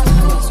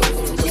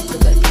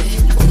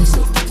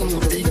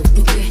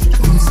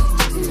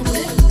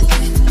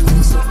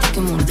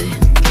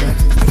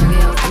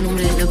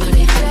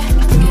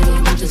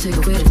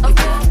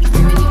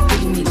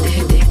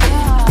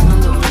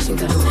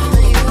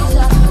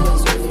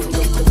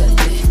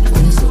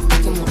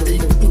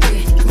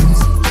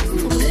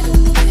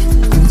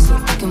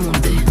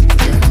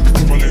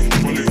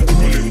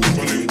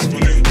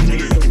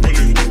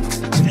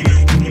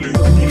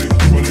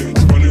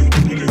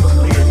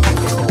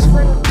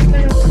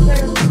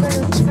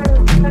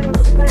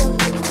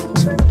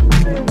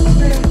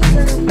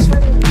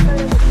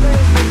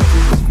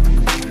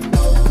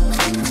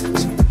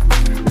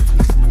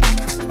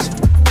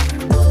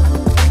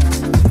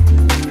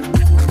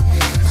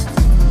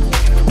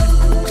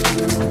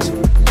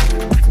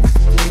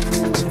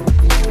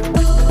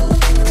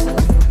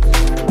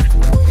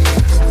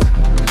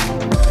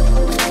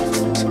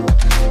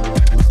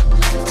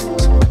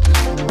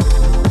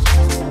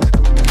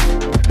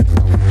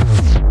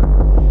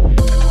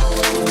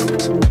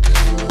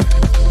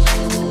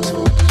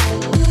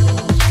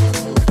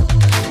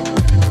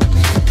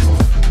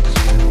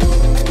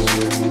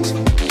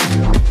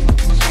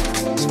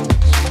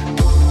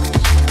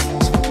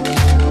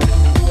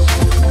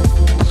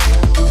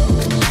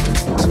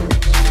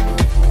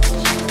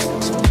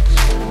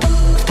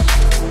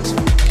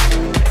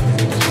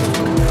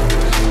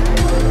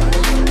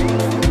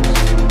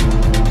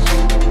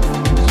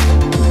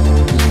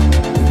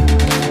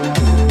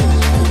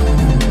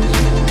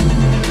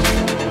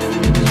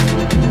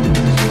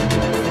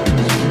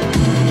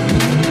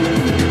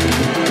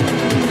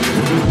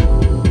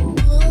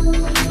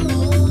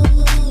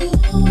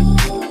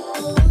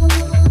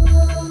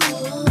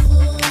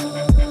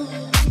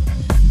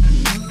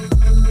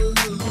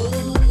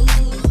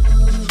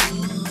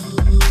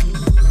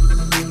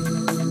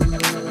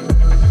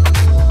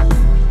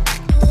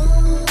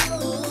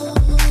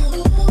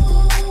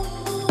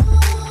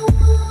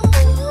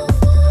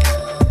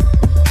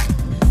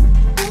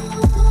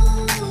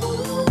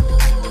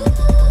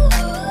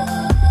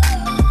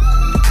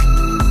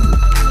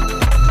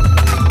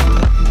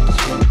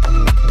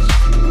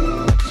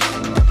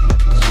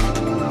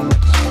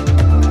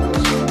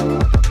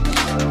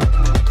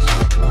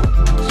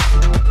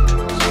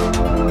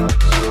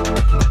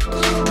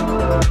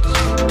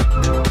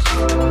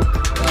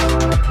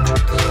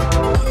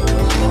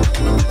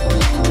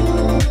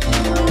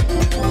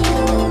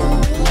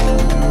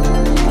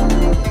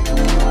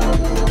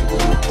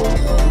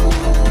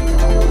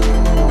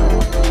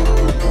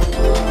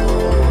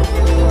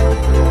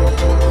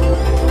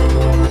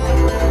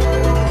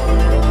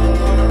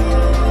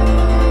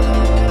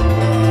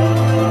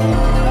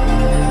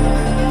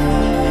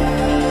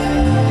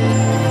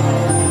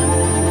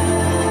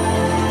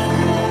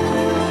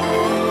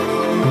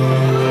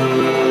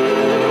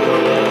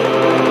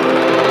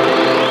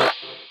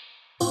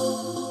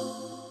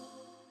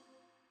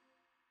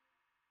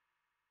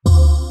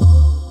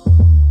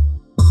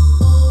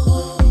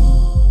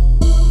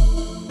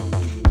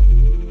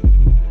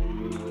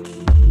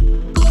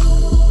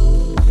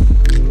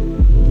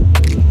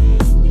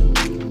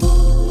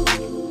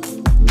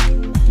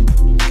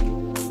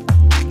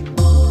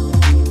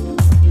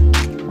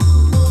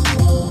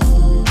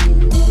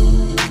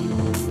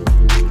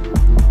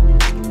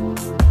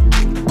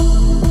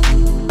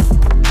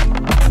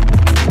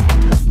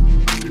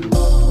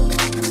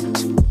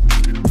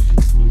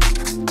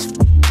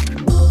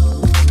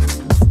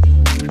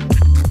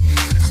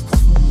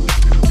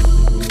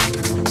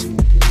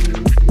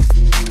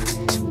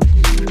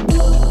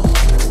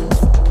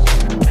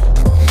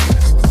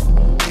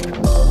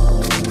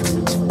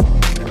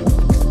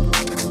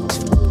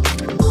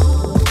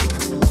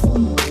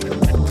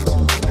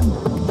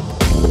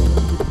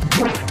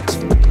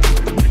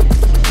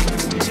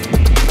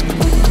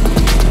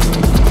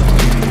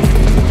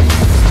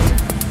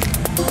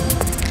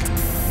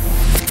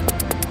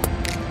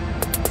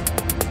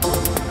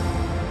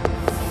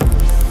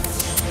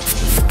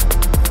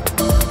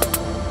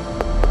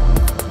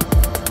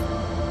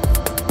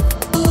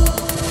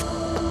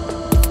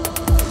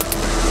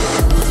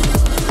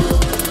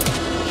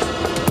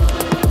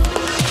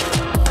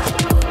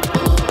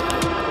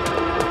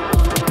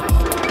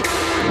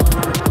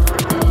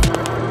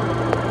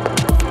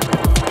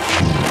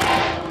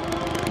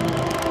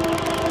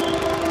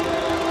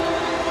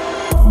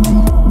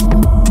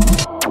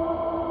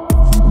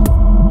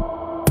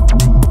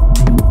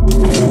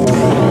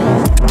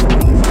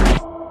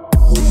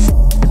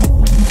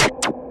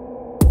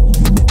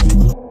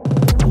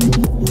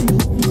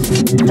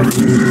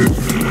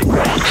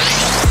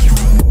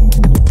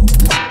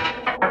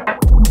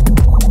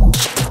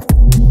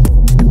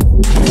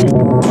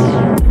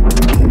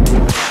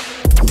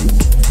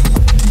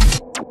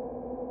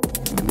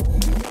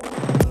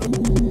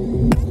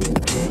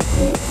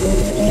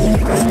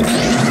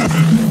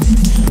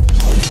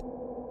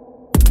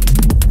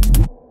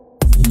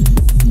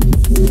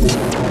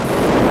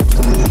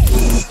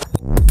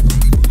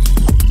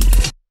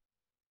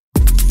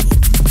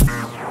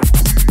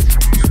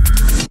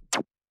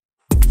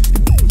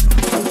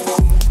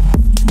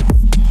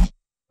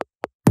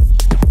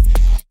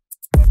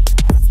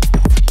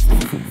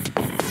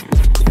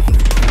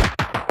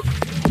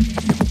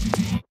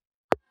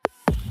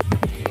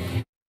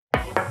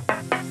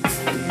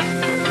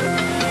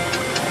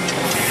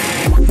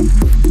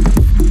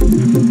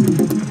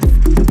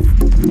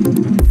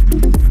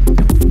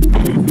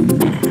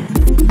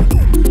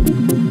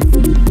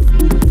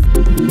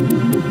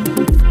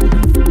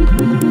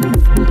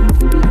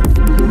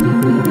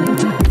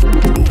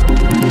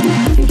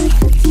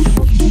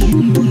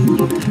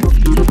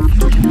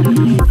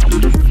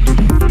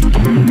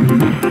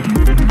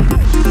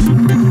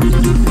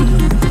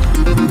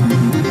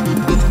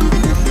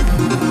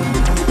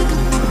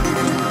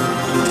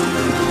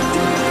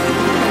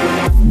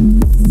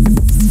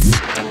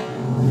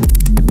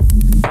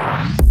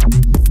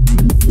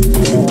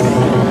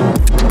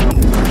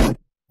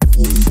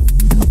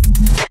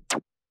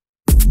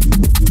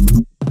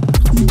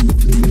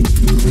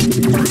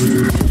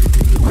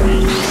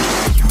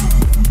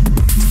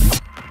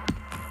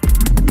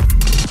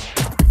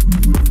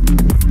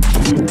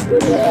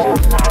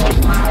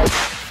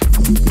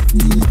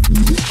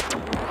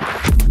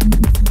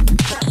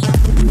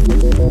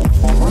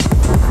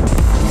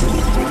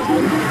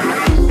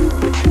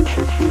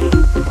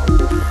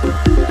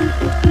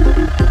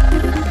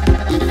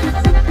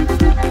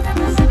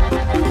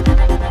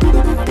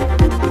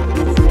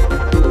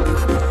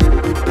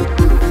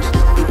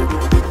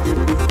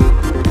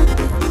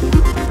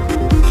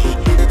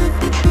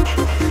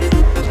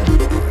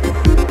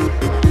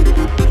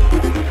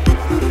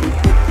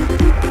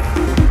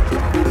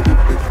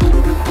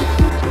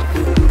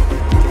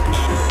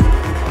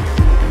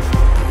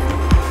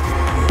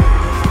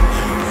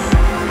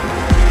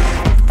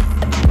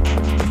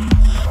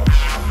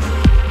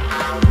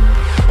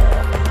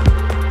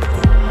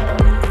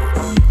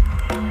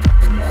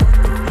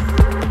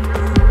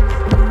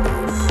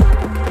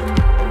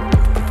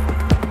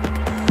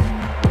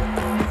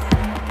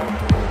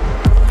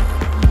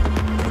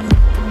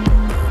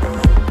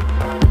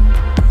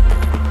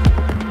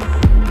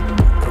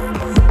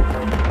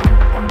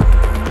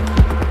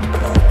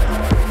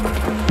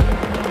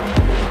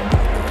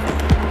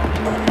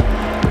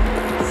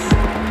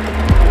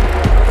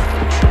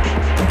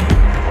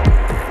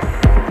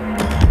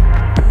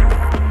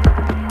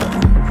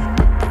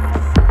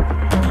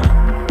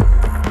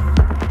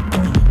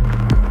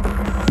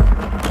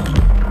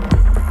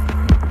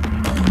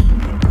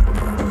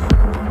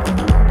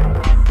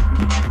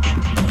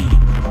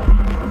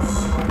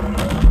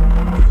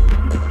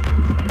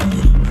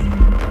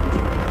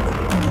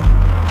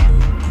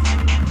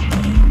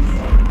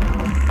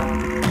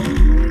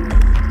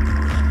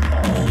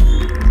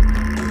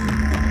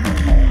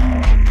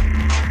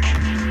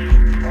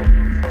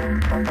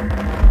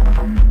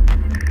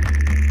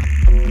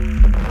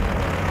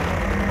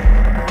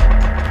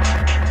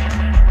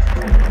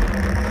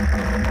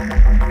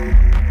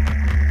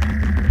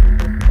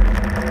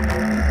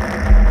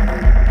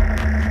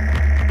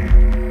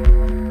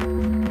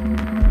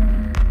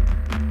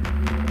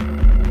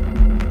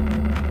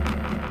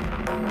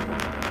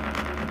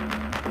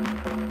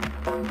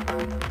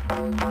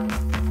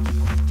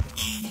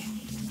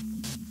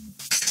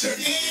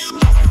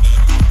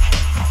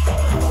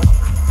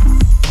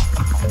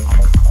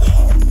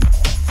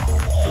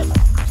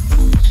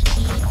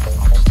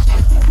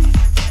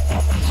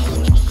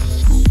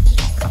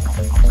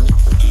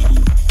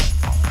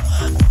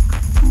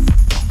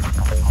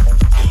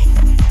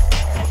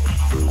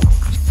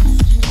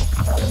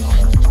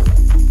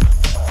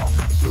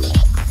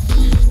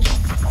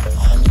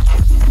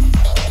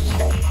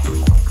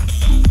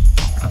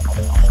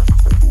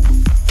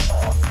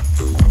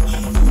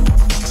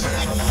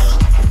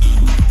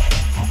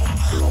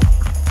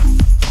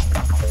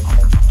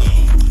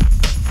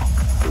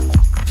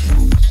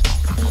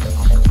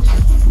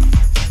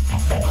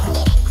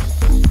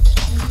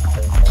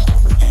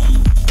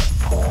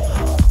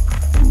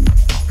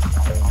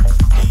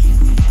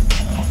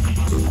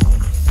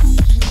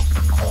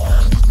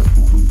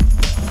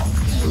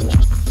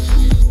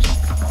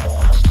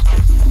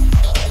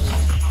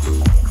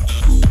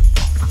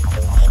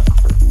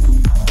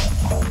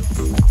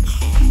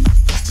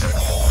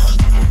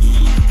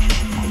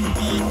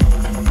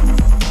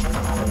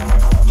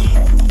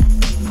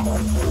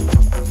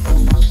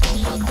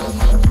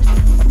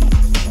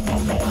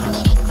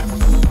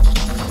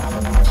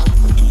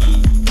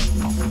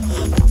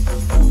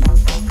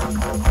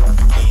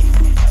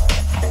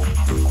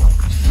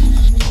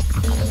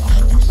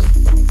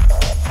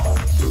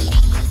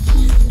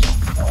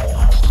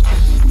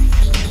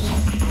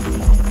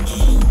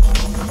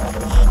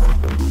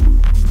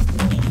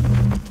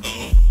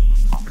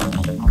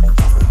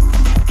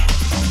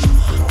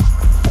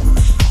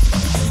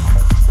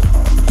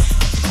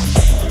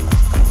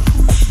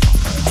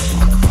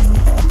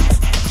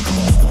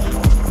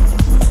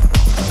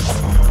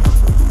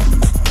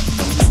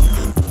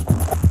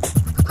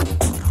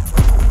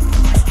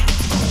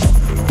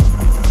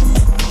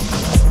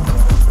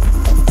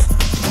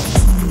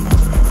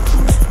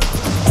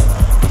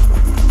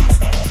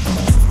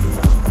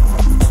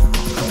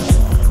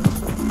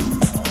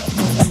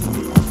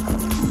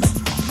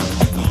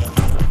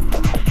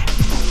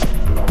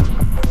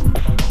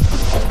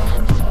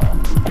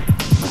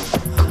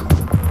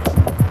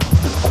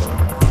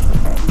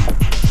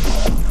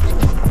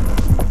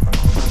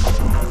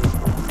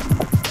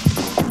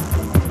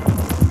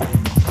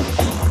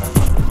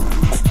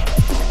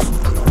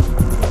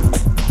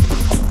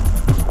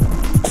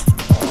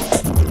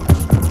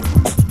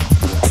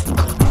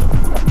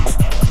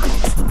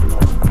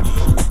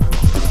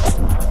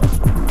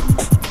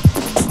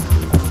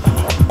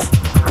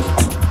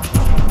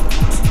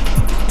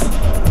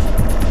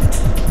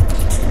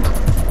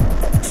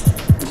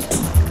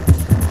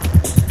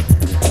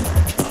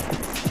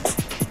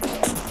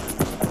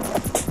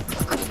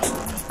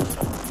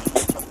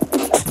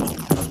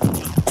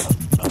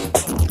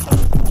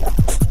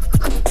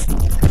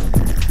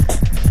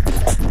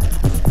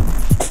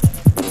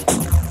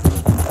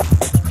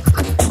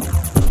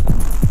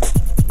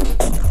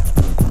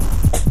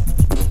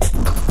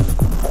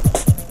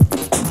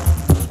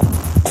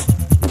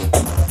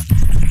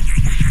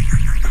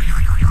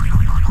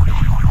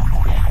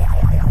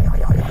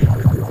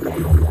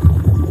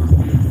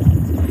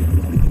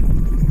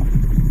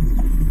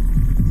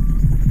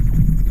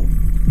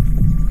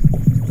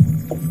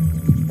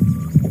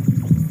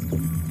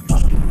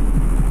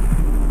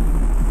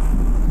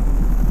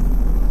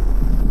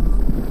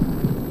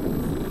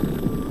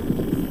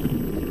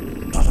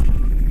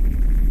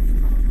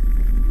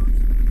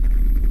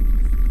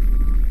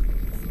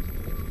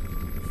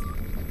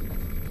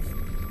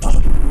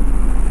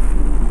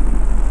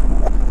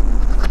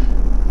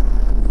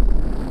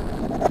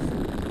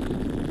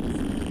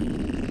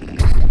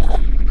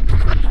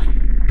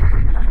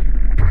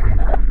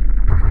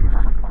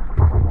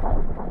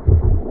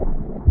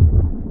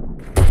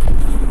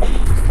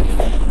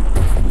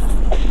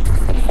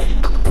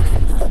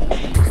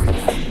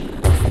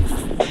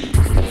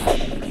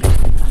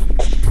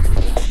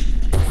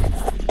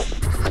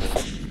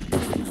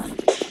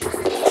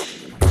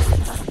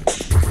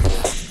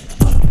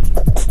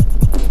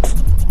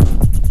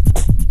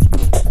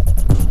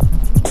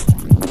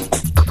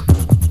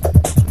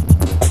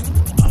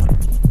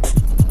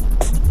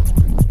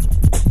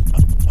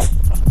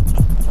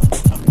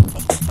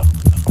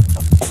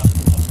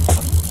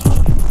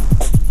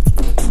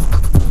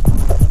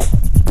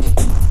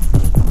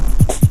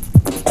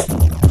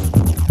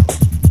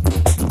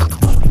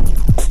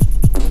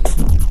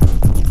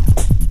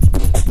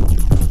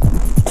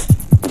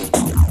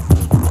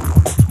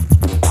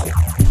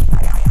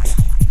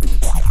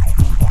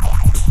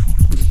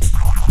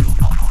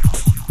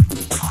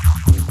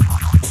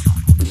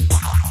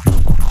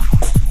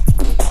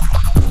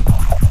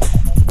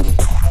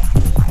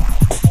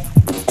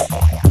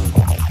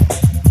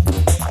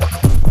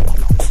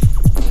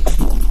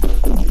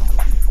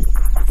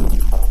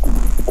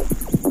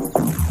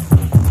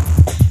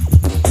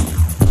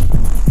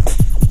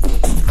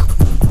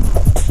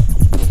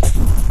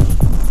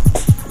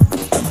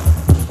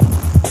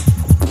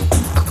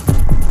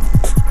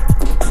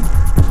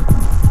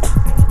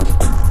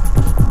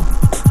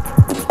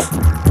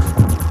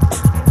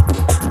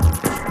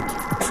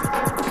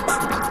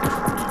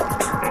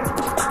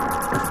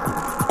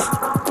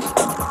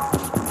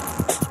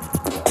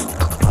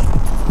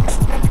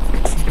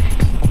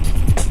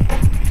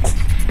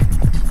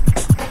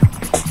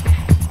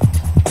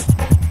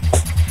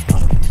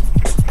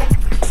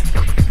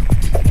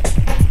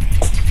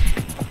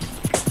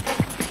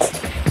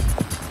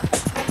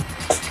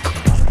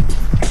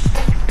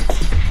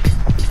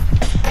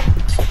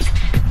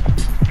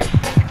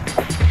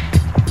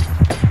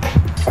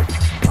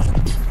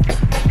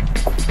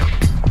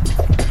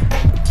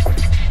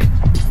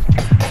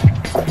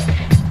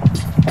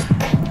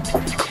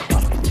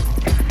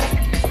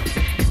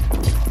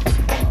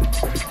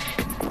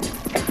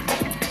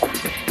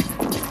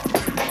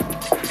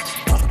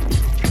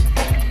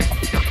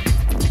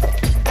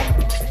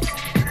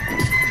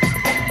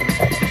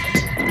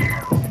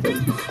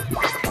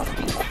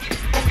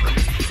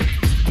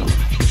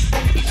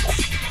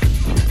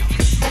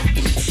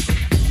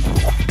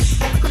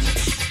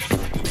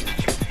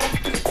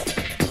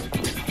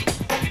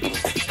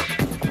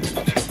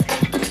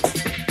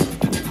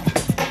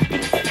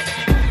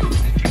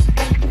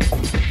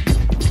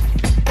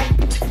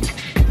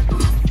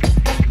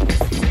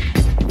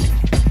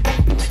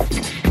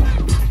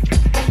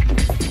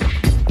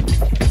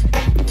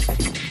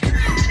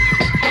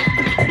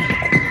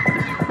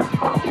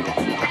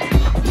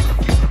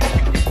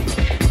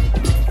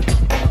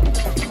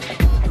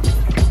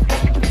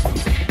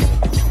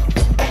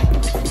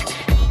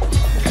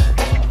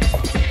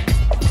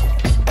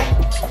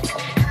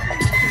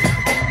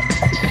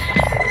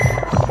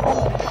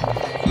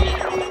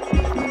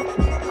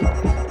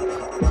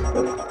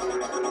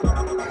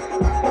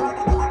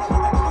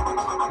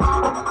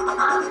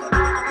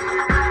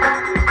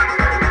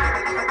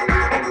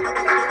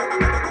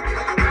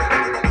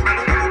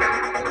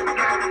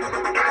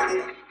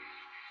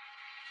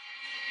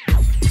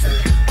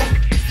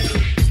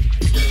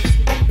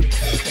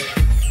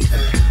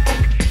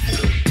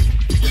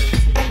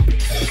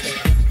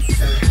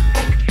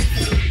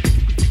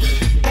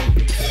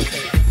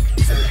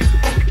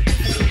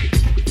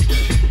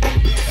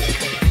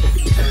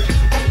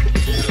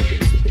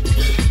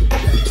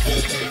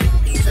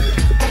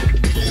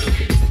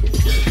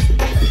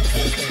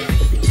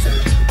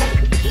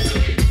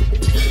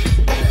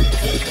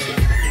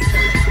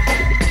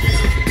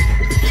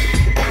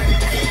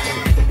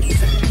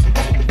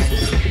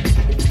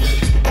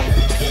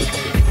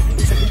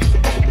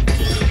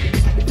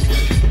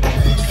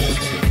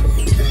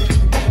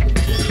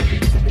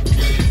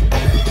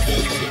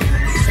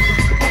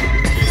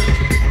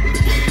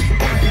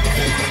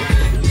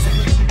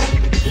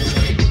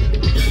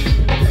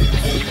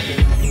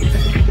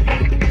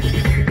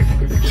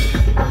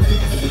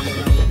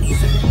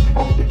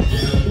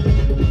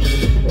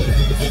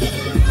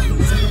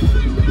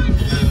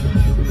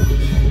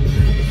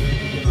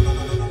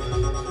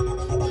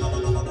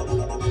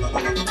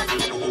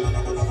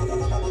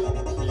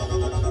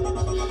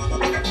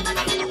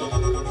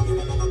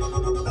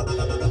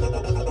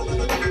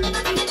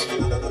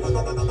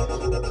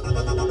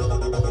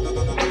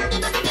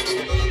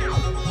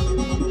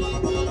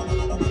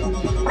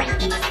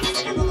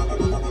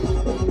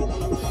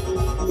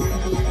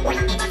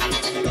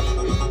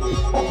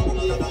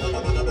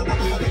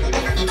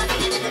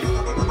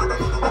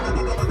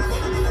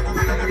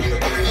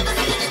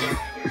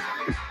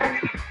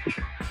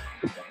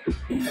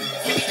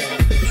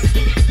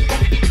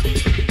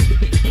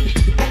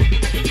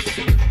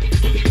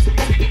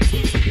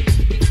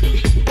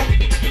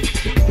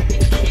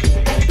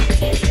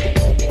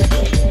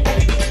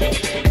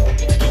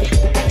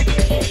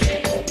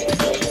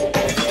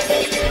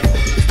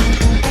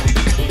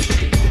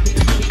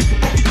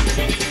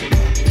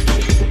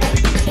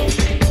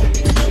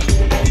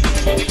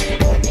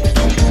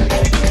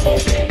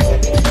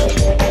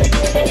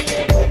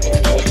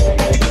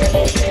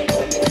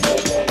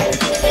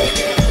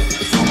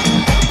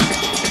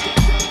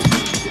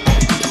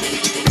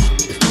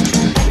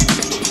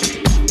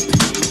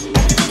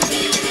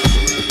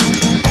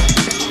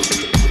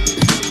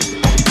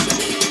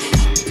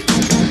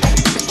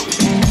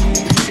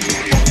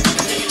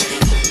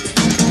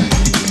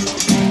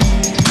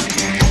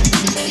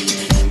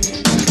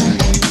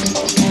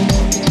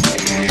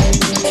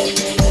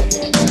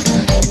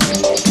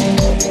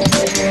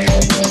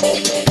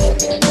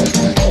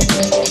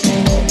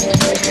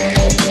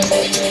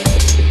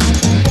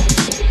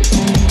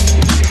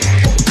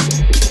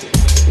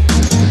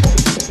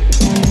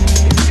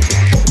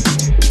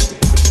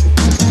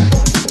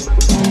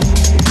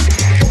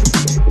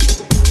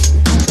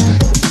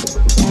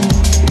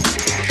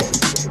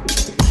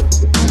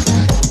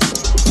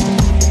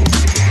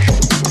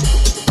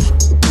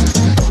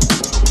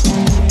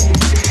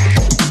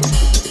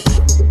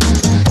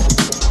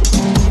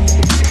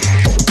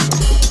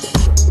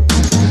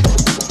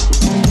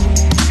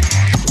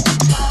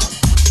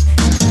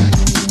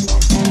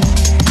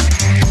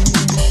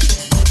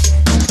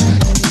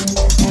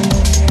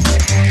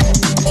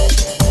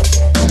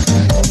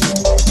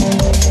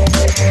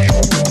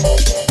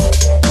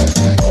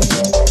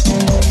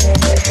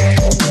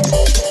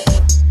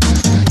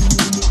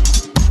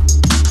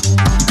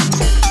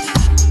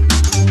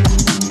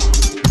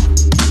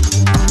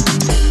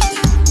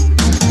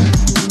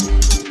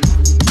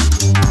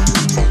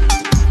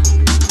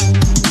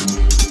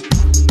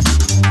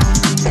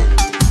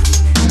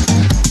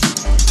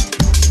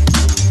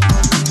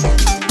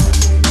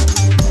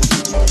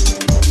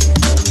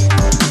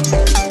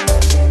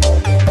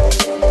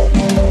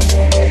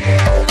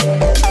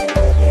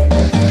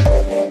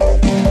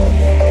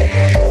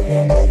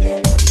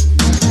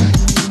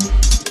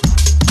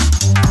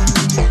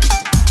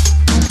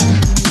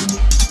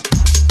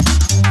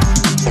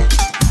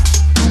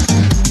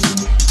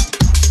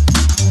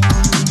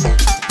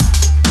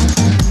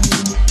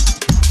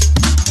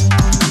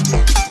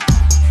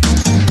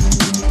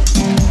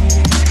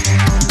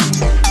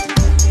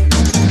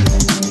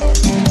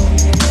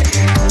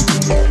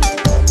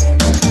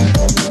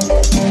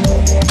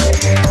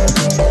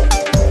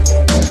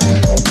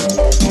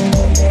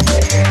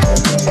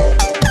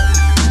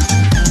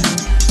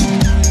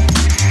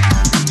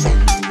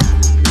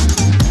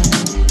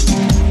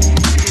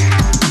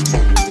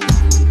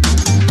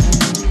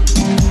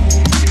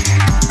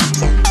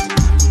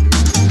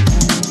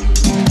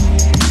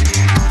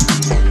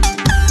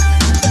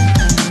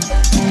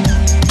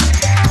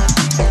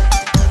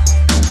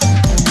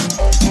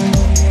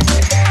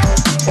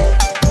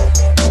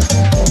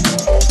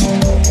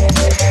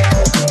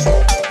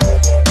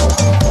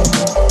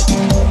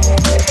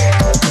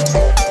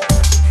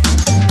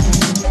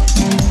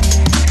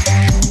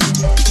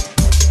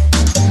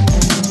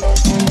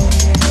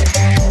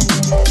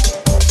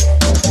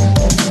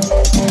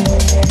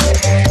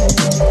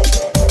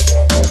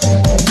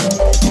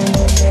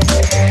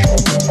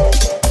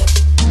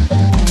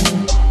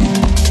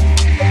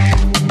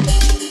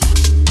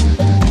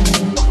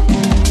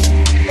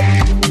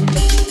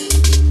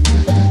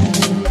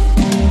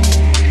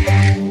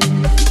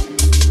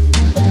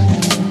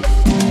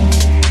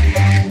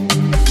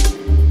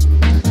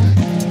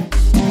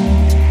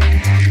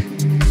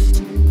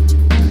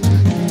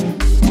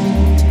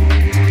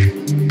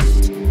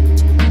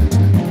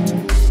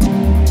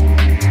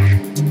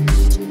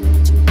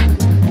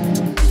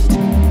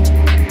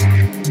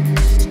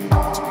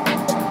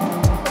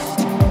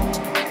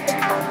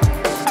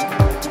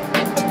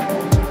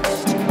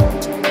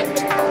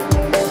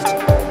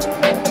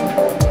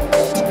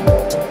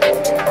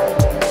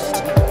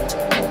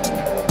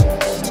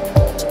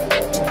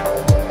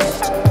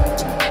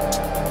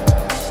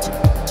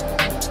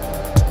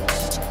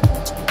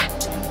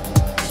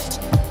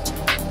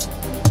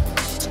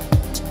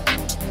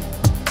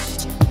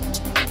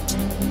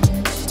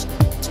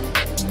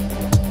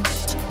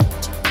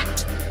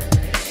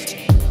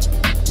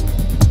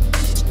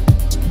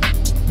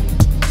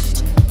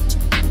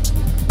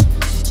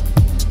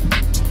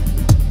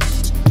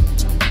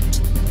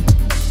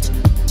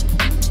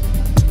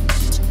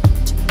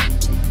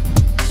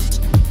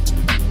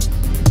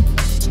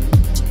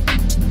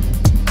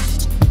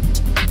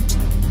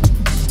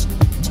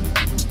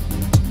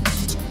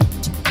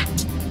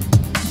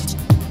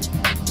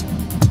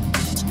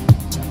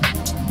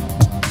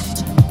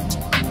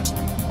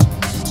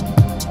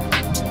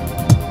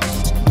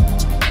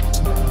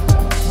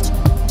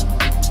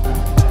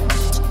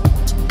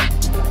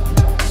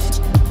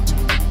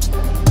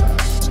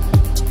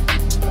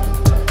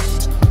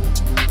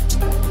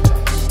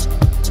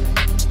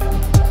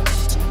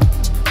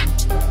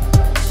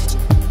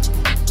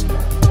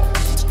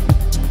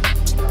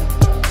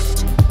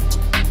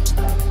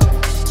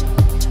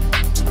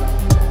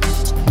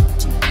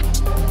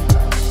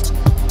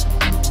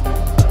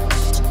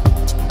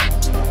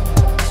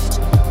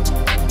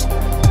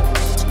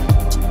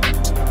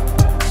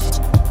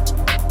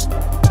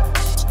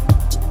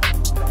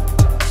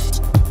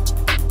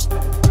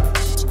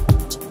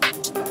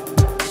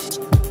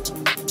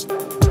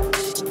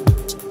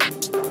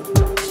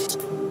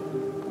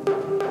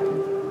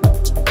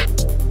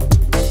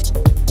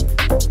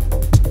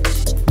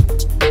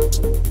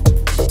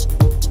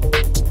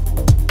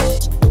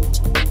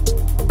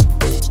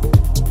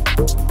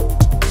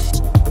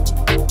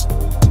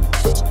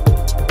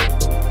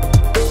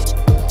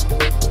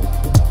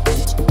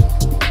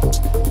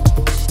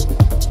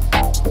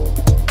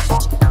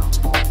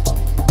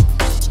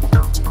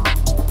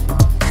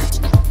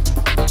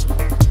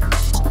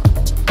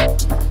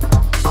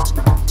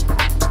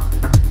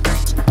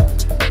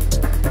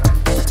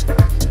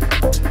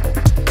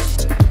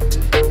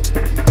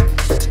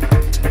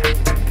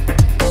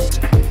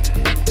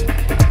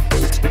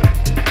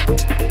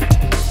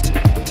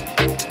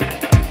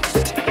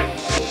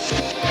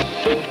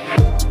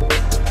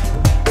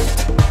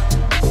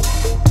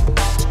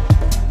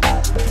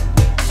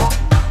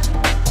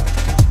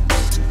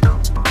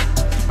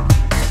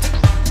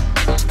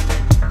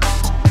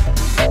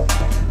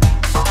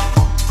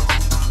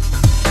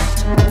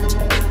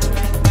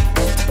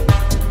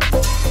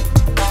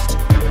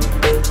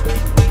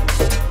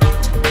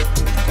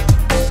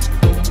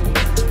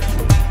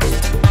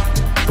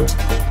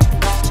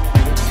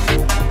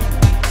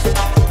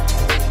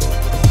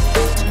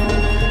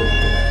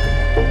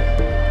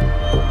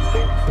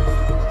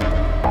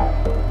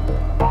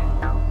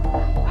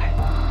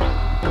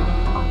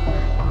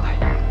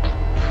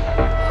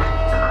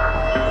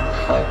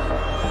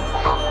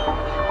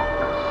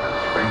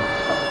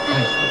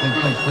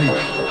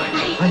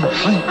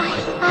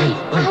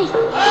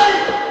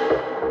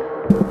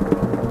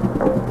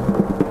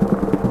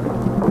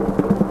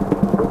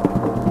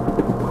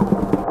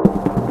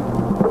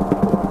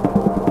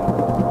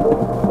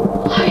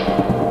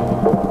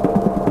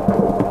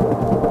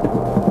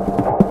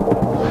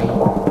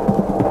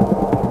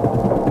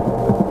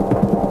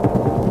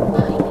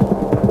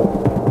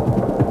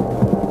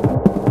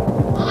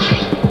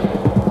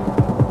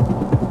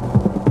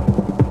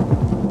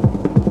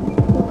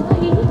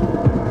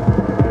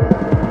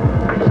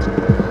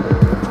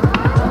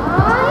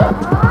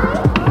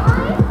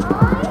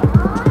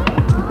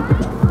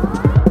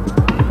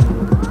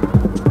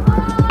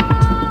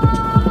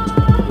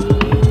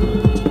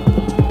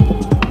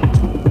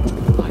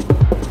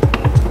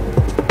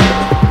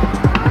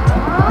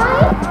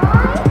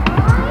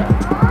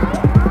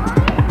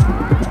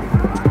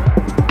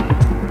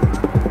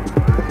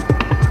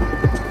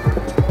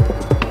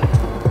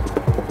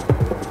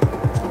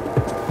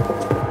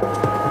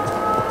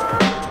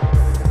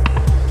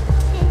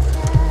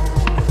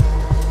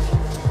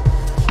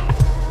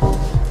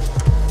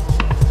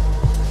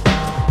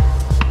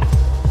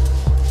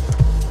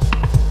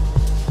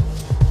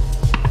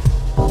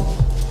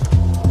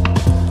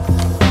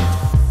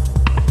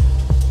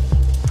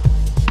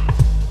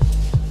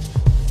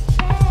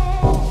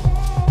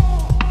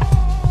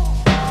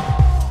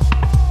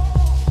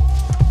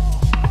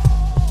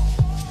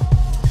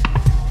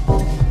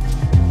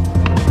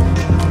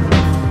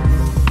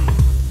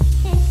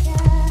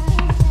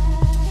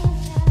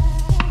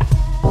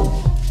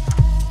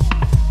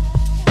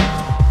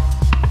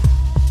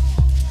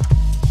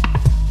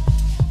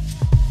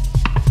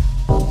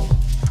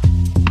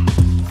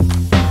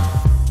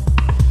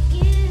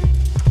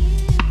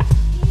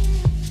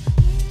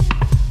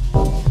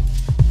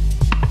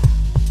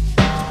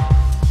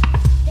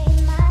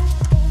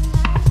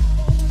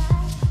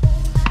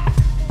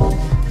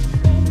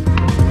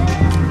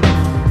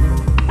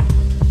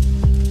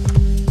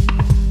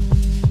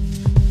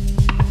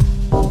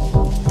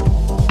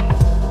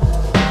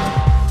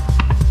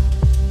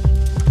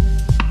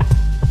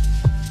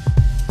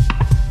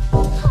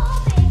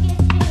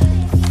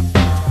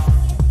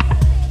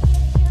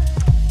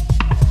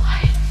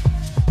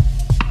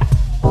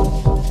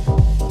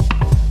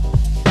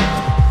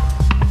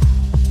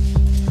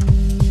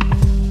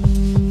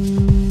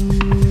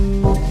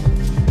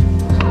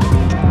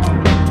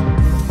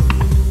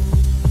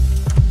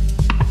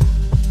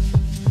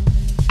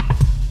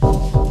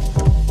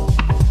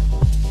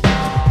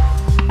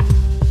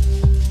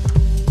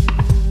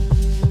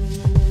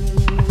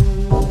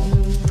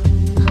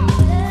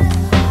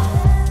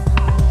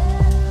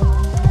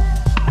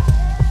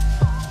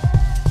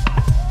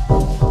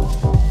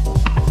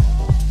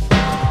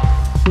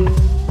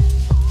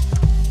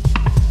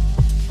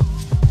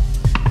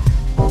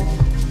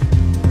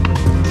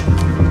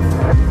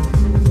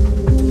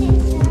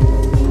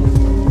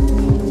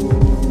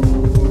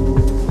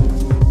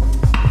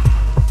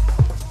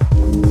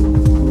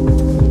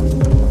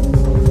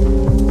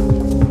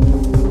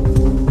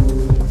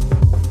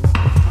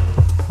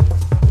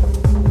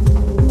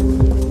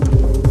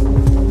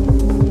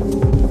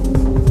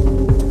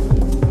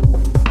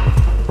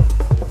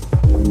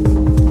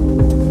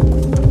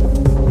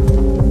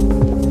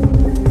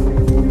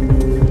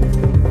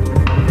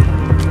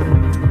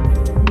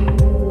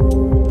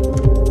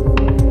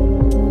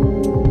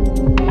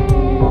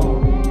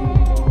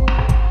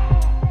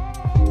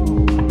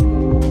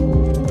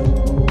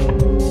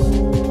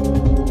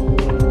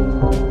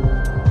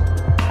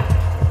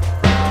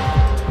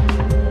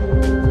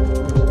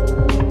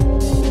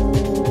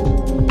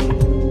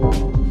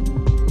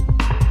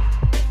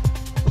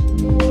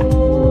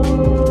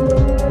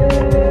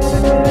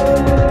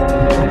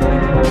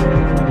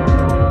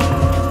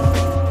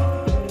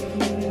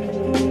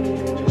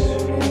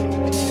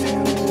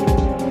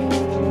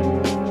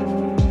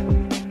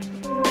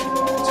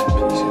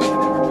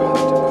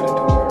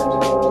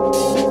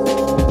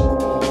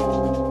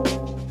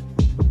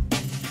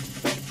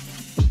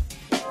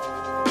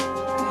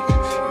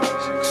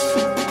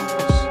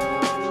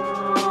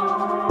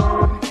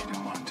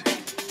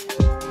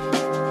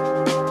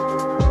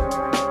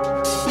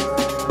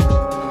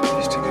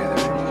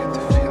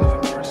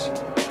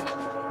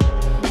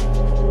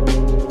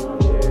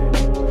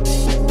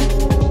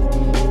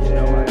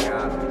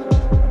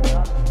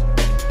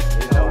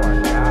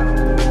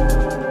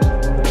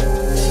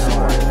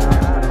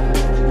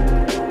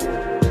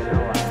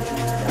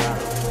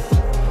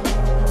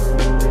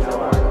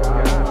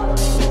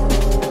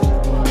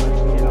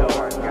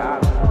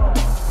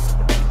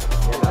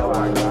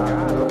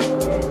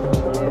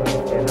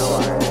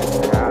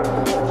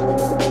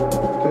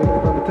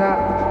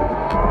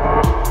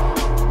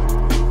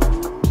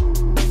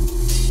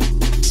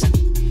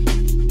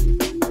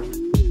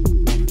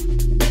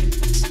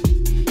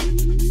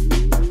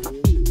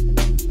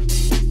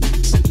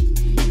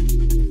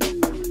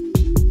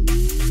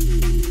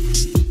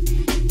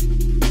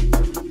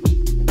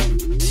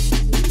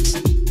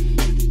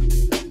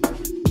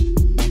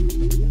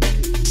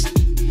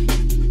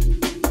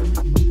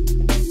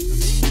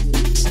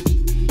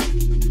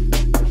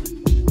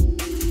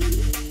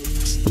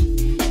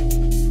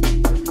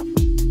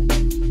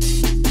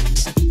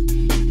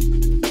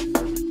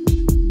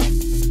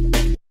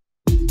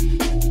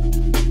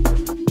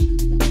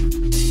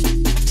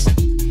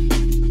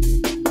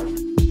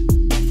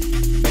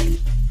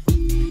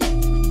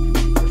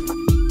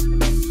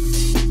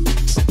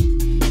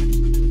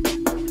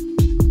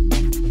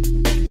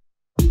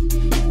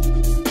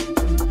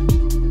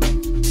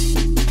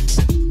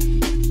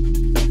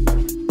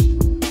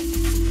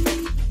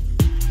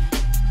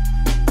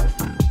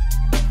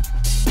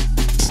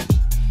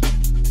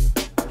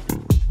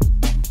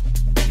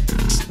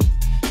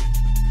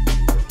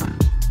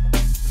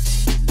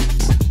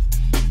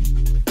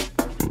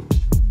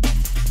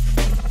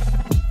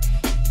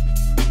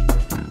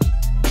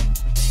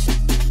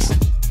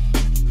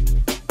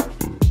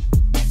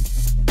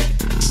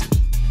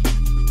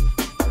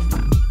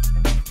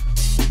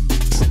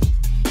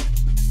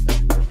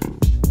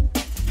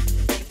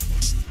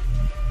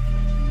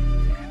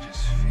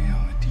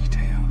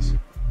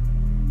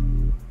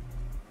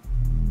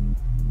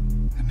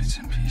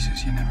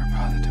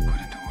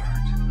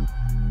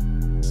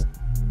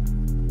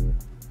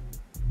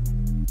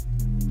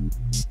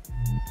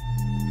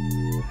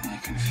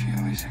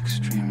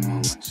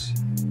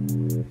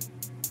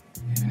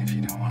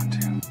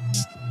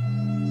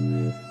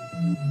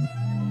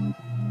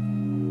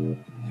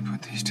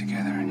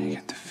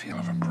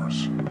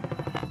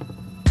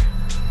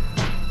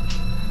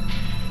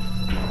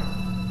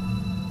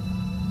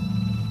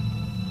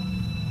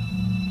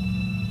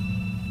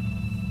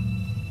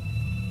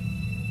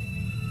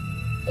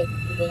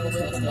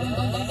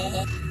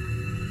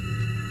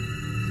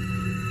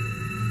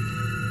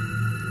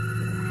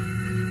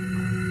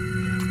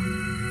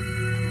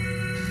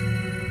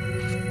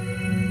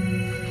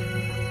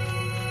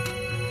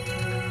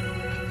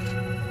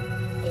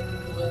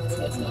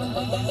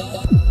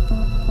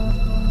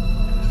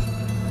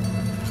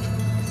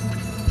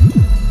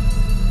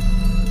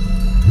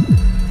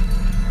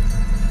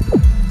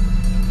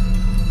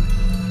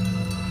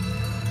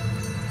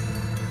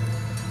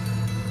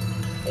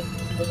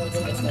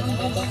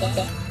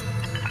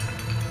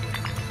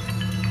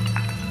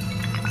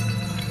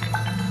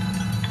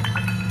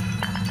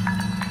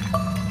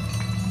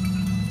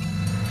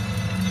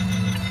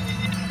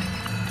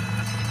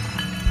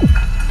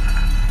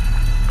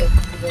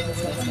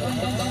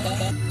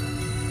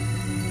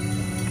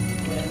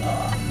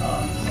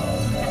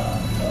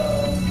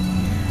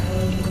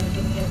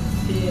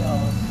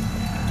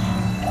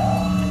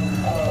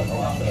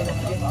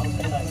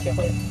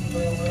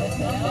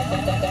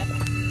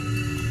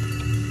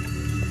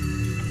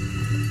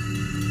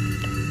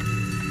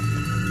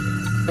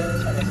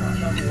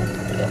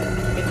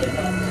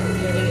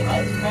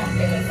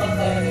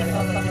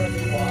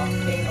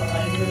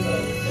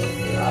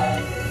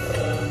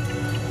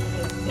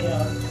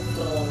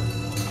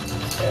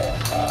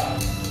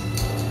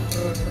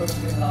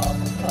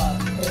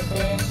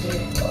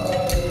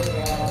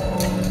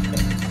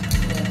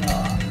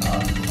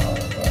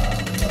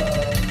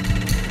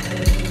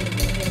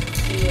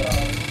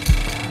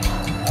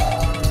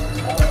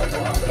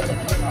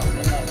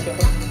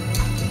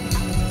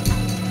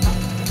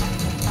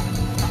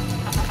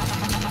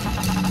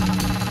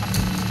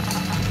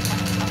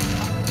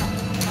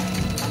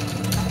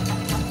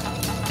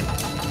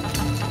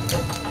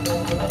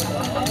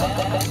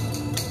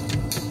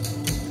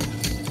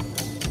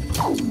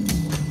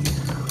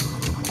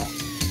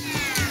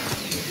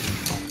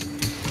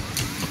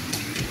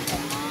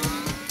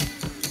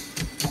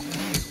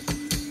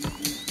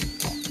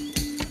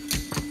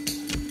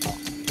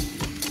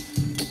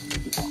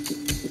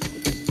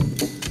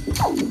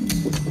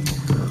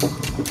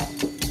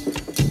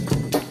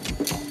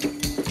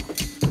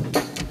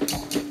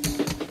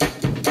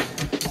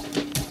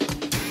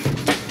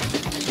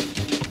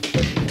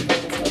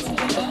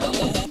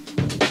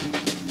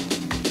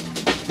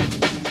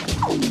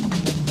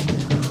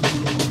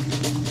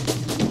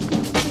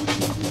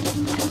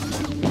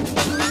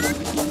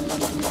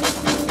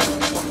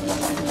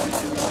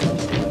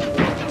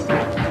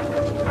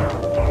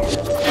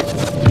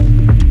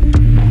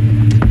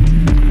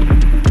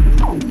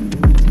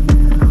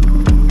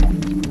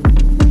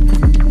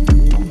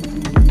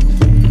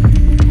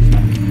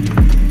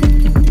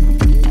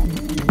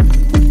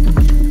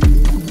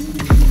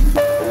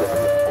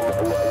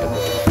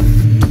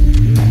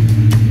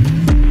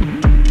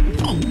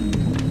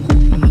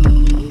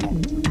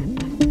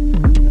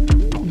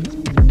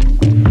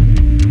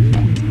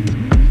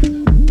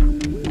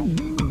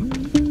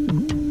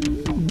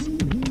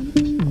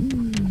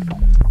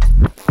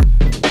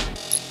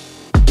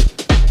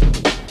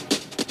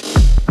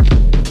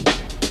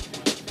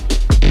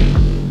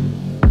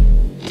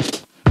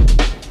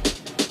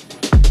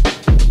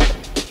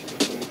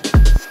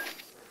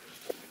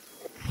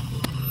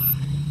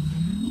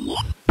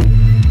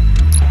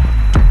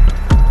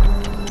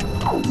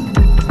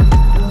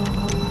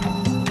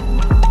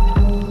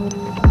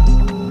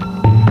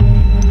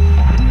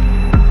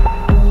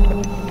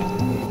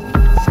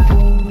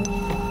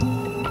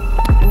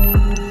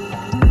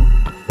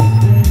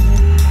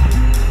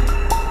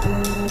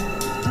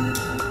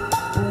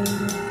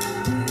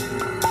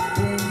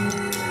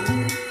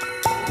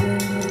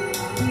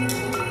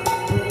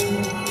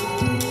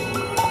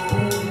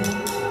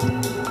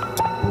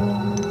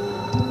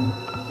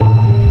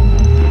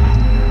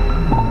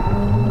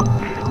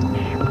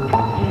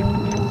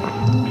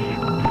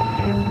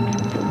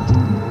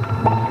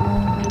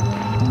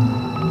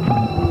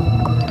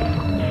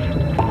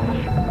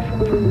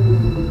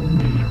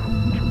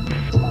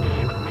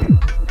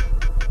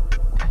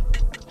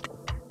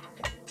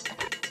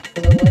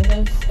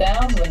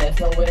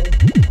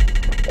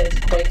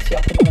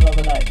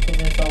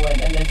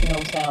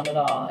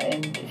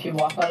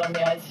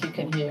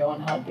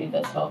 Heartbeat,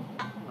 that's how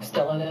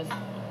still it is.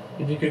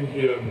 And you can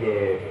hear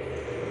the